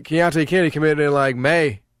mean, Keontae Kennedy committed in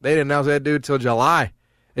May. They didn't announce that dude till July.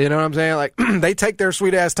 You know what I'm saying? They take their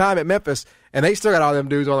sweet ass time at Memphis, and they still got all them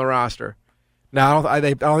dudes on the roster. Now, I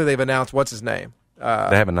don't think they've announced what's his name. They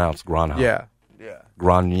have announced Granha. Yeah.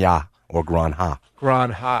 Grania or Granha.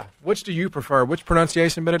 Granha. Which do you prefer? Which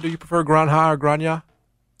pronunciation, Bennett, do you prefer, Granha or Grania?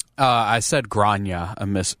 I said Grania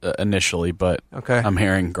initially, but okay. I'm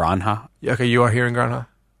hearing Granha. Okay, you are hearing Granha?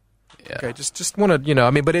 Yeah. Okay, just want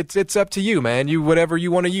to, but it's up to you, man. Whatever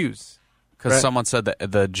you want to use. Because someone said that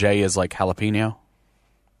the J is like jalapeno.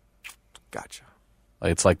 Gotcha.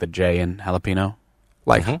 It's like the J in jalapeno.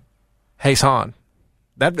 Like Jason.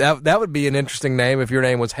 That would be an interesting name if your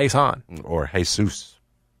name was Jason. Or Jesus.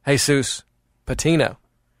 Jesus Patino.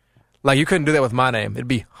 Like, you couldn't do that with my name. It'd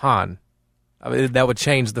be Han. I mean, that would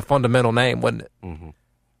change the fundamental name, wouldn't it? Mm-hmm.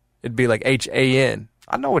 It'd be like H-A-N.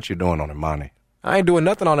 I know what you're doing on Imani. I ain't doing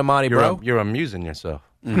nothing on Imani, bro. You're amusing yourself.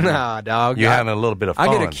 Mm-hmm. Nah, dog. You're having a little bit of fun.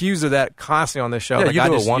 I get accused of that constantly on this show. Yeah, like, you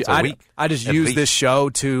do it once a week. I just use this show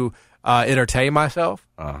to entertain myself.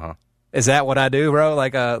 Uh-huh. Is that what I do, bro?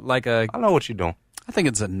 Like a. I know what you're doing. I think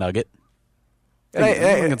it's a nugget. I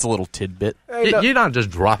think it's a little tidbit. You're not just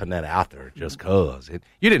dropping that out there just because.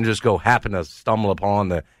 You didn't just go happen to stumble upon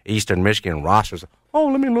the Eastern Michigan rosters. Oh,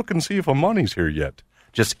 let me look and see if Imani's here yet.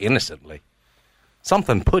 Just innocently.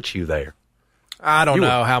 Something put you there. I don't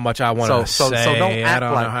know how much I want to say. So don't act I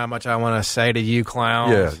don't know how much I want to say to you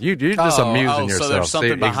clowns. Yeah, you're just amusing yourself. So there's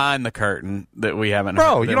something behind the curtain that we haven't heard.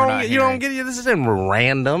 Bro, you don't get it. This isn't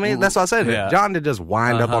random. That's what I said. Yeah. John did just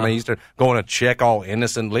wind up on the Eastern, going to check all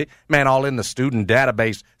innocently. Man, all in the student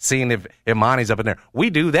database, seeing if Imani's up in there. We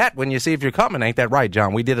do that when you see if you're coming. Ain't that right,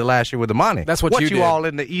 John? We did it last year with Imani. That's what you did. What you all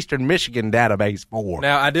in the Eastern Michigan database for?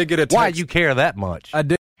 Now, I did get a text. Why you care that much? I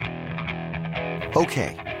did.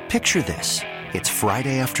 Okay, picture this. It's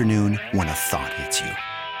Friday afternoon when a thought hits you.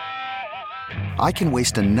 I can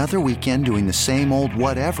waste another weekend doing the same old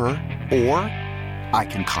whatever, or I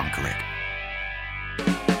can conquer it.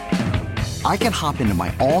 I can hop into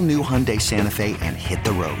my all-new Hyundai Santa Fe and hit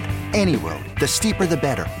the road. Any road. The steeper, the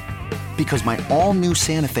better. Because my all-new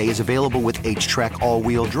Santa Fe is available with H-Track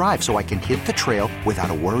all-wheel drive, so I can hit the trail without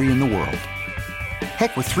a worry in the world.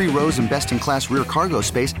 Heck, with 3 rows and best-in-class rear cargo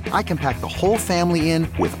space, I can pack the whole family in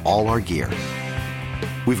with all our gear.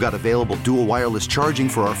 We've got available dual wireless charging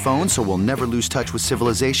for our phones, so we'll never lose touch with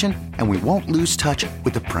civilization, and we won't lose touch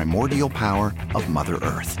with the primordial power of Mother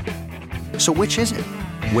Earth. So which is it?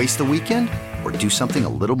 Waste the weekend or do something a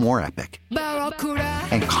little more epic?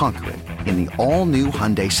 And conquer it in the all-new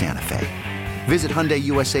Hyundai Santa Fe. Visit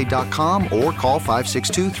HyundaiUSA.com or call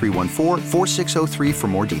 562-314-4603 for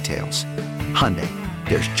more details. Hyundai,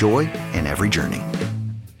 there's joy in every journey.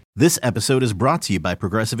 This episode is brought to you by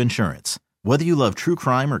Progressive Insurance. Whether you love true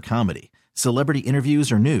crime or comedy, celebrity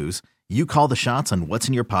interviews or news, you call the shots on what's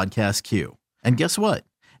in your podcast queue. And guess what?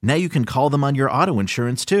 Now you can call them on your auto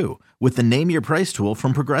insurance too with the Name Your Price tool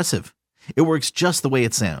from Progressive. It works just the way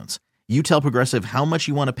it sounds. You tell Progressive how much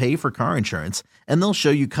you want to pay for car insurance, and they'll show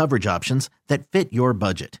you coverage options that fit your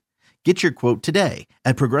budget. Get your quote today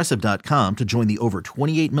at Progressive.com to join the over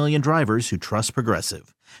 28 million drivers who trust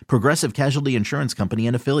Progressive. Progressive Casualty Insurance Company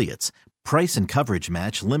and Affiliates. Price and coverage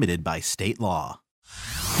match limited by state law.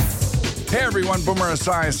 Hey everyone, Boomer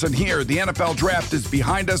Esiason here. The NFL Draft is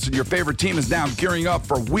behind us and your favorite team is now gearing up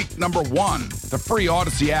for week number 1. The free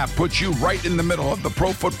Odyssey app puts you right in the middle of the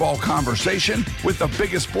pro football conversation with the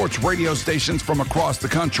biggest sports radio stations from across the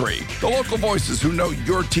country. The local voices who know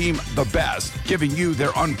your team the best, giving you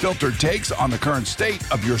their unfiltered takes on the current state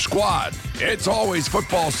of your squad. It's always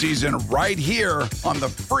football season right here on the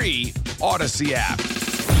free Odyssey app.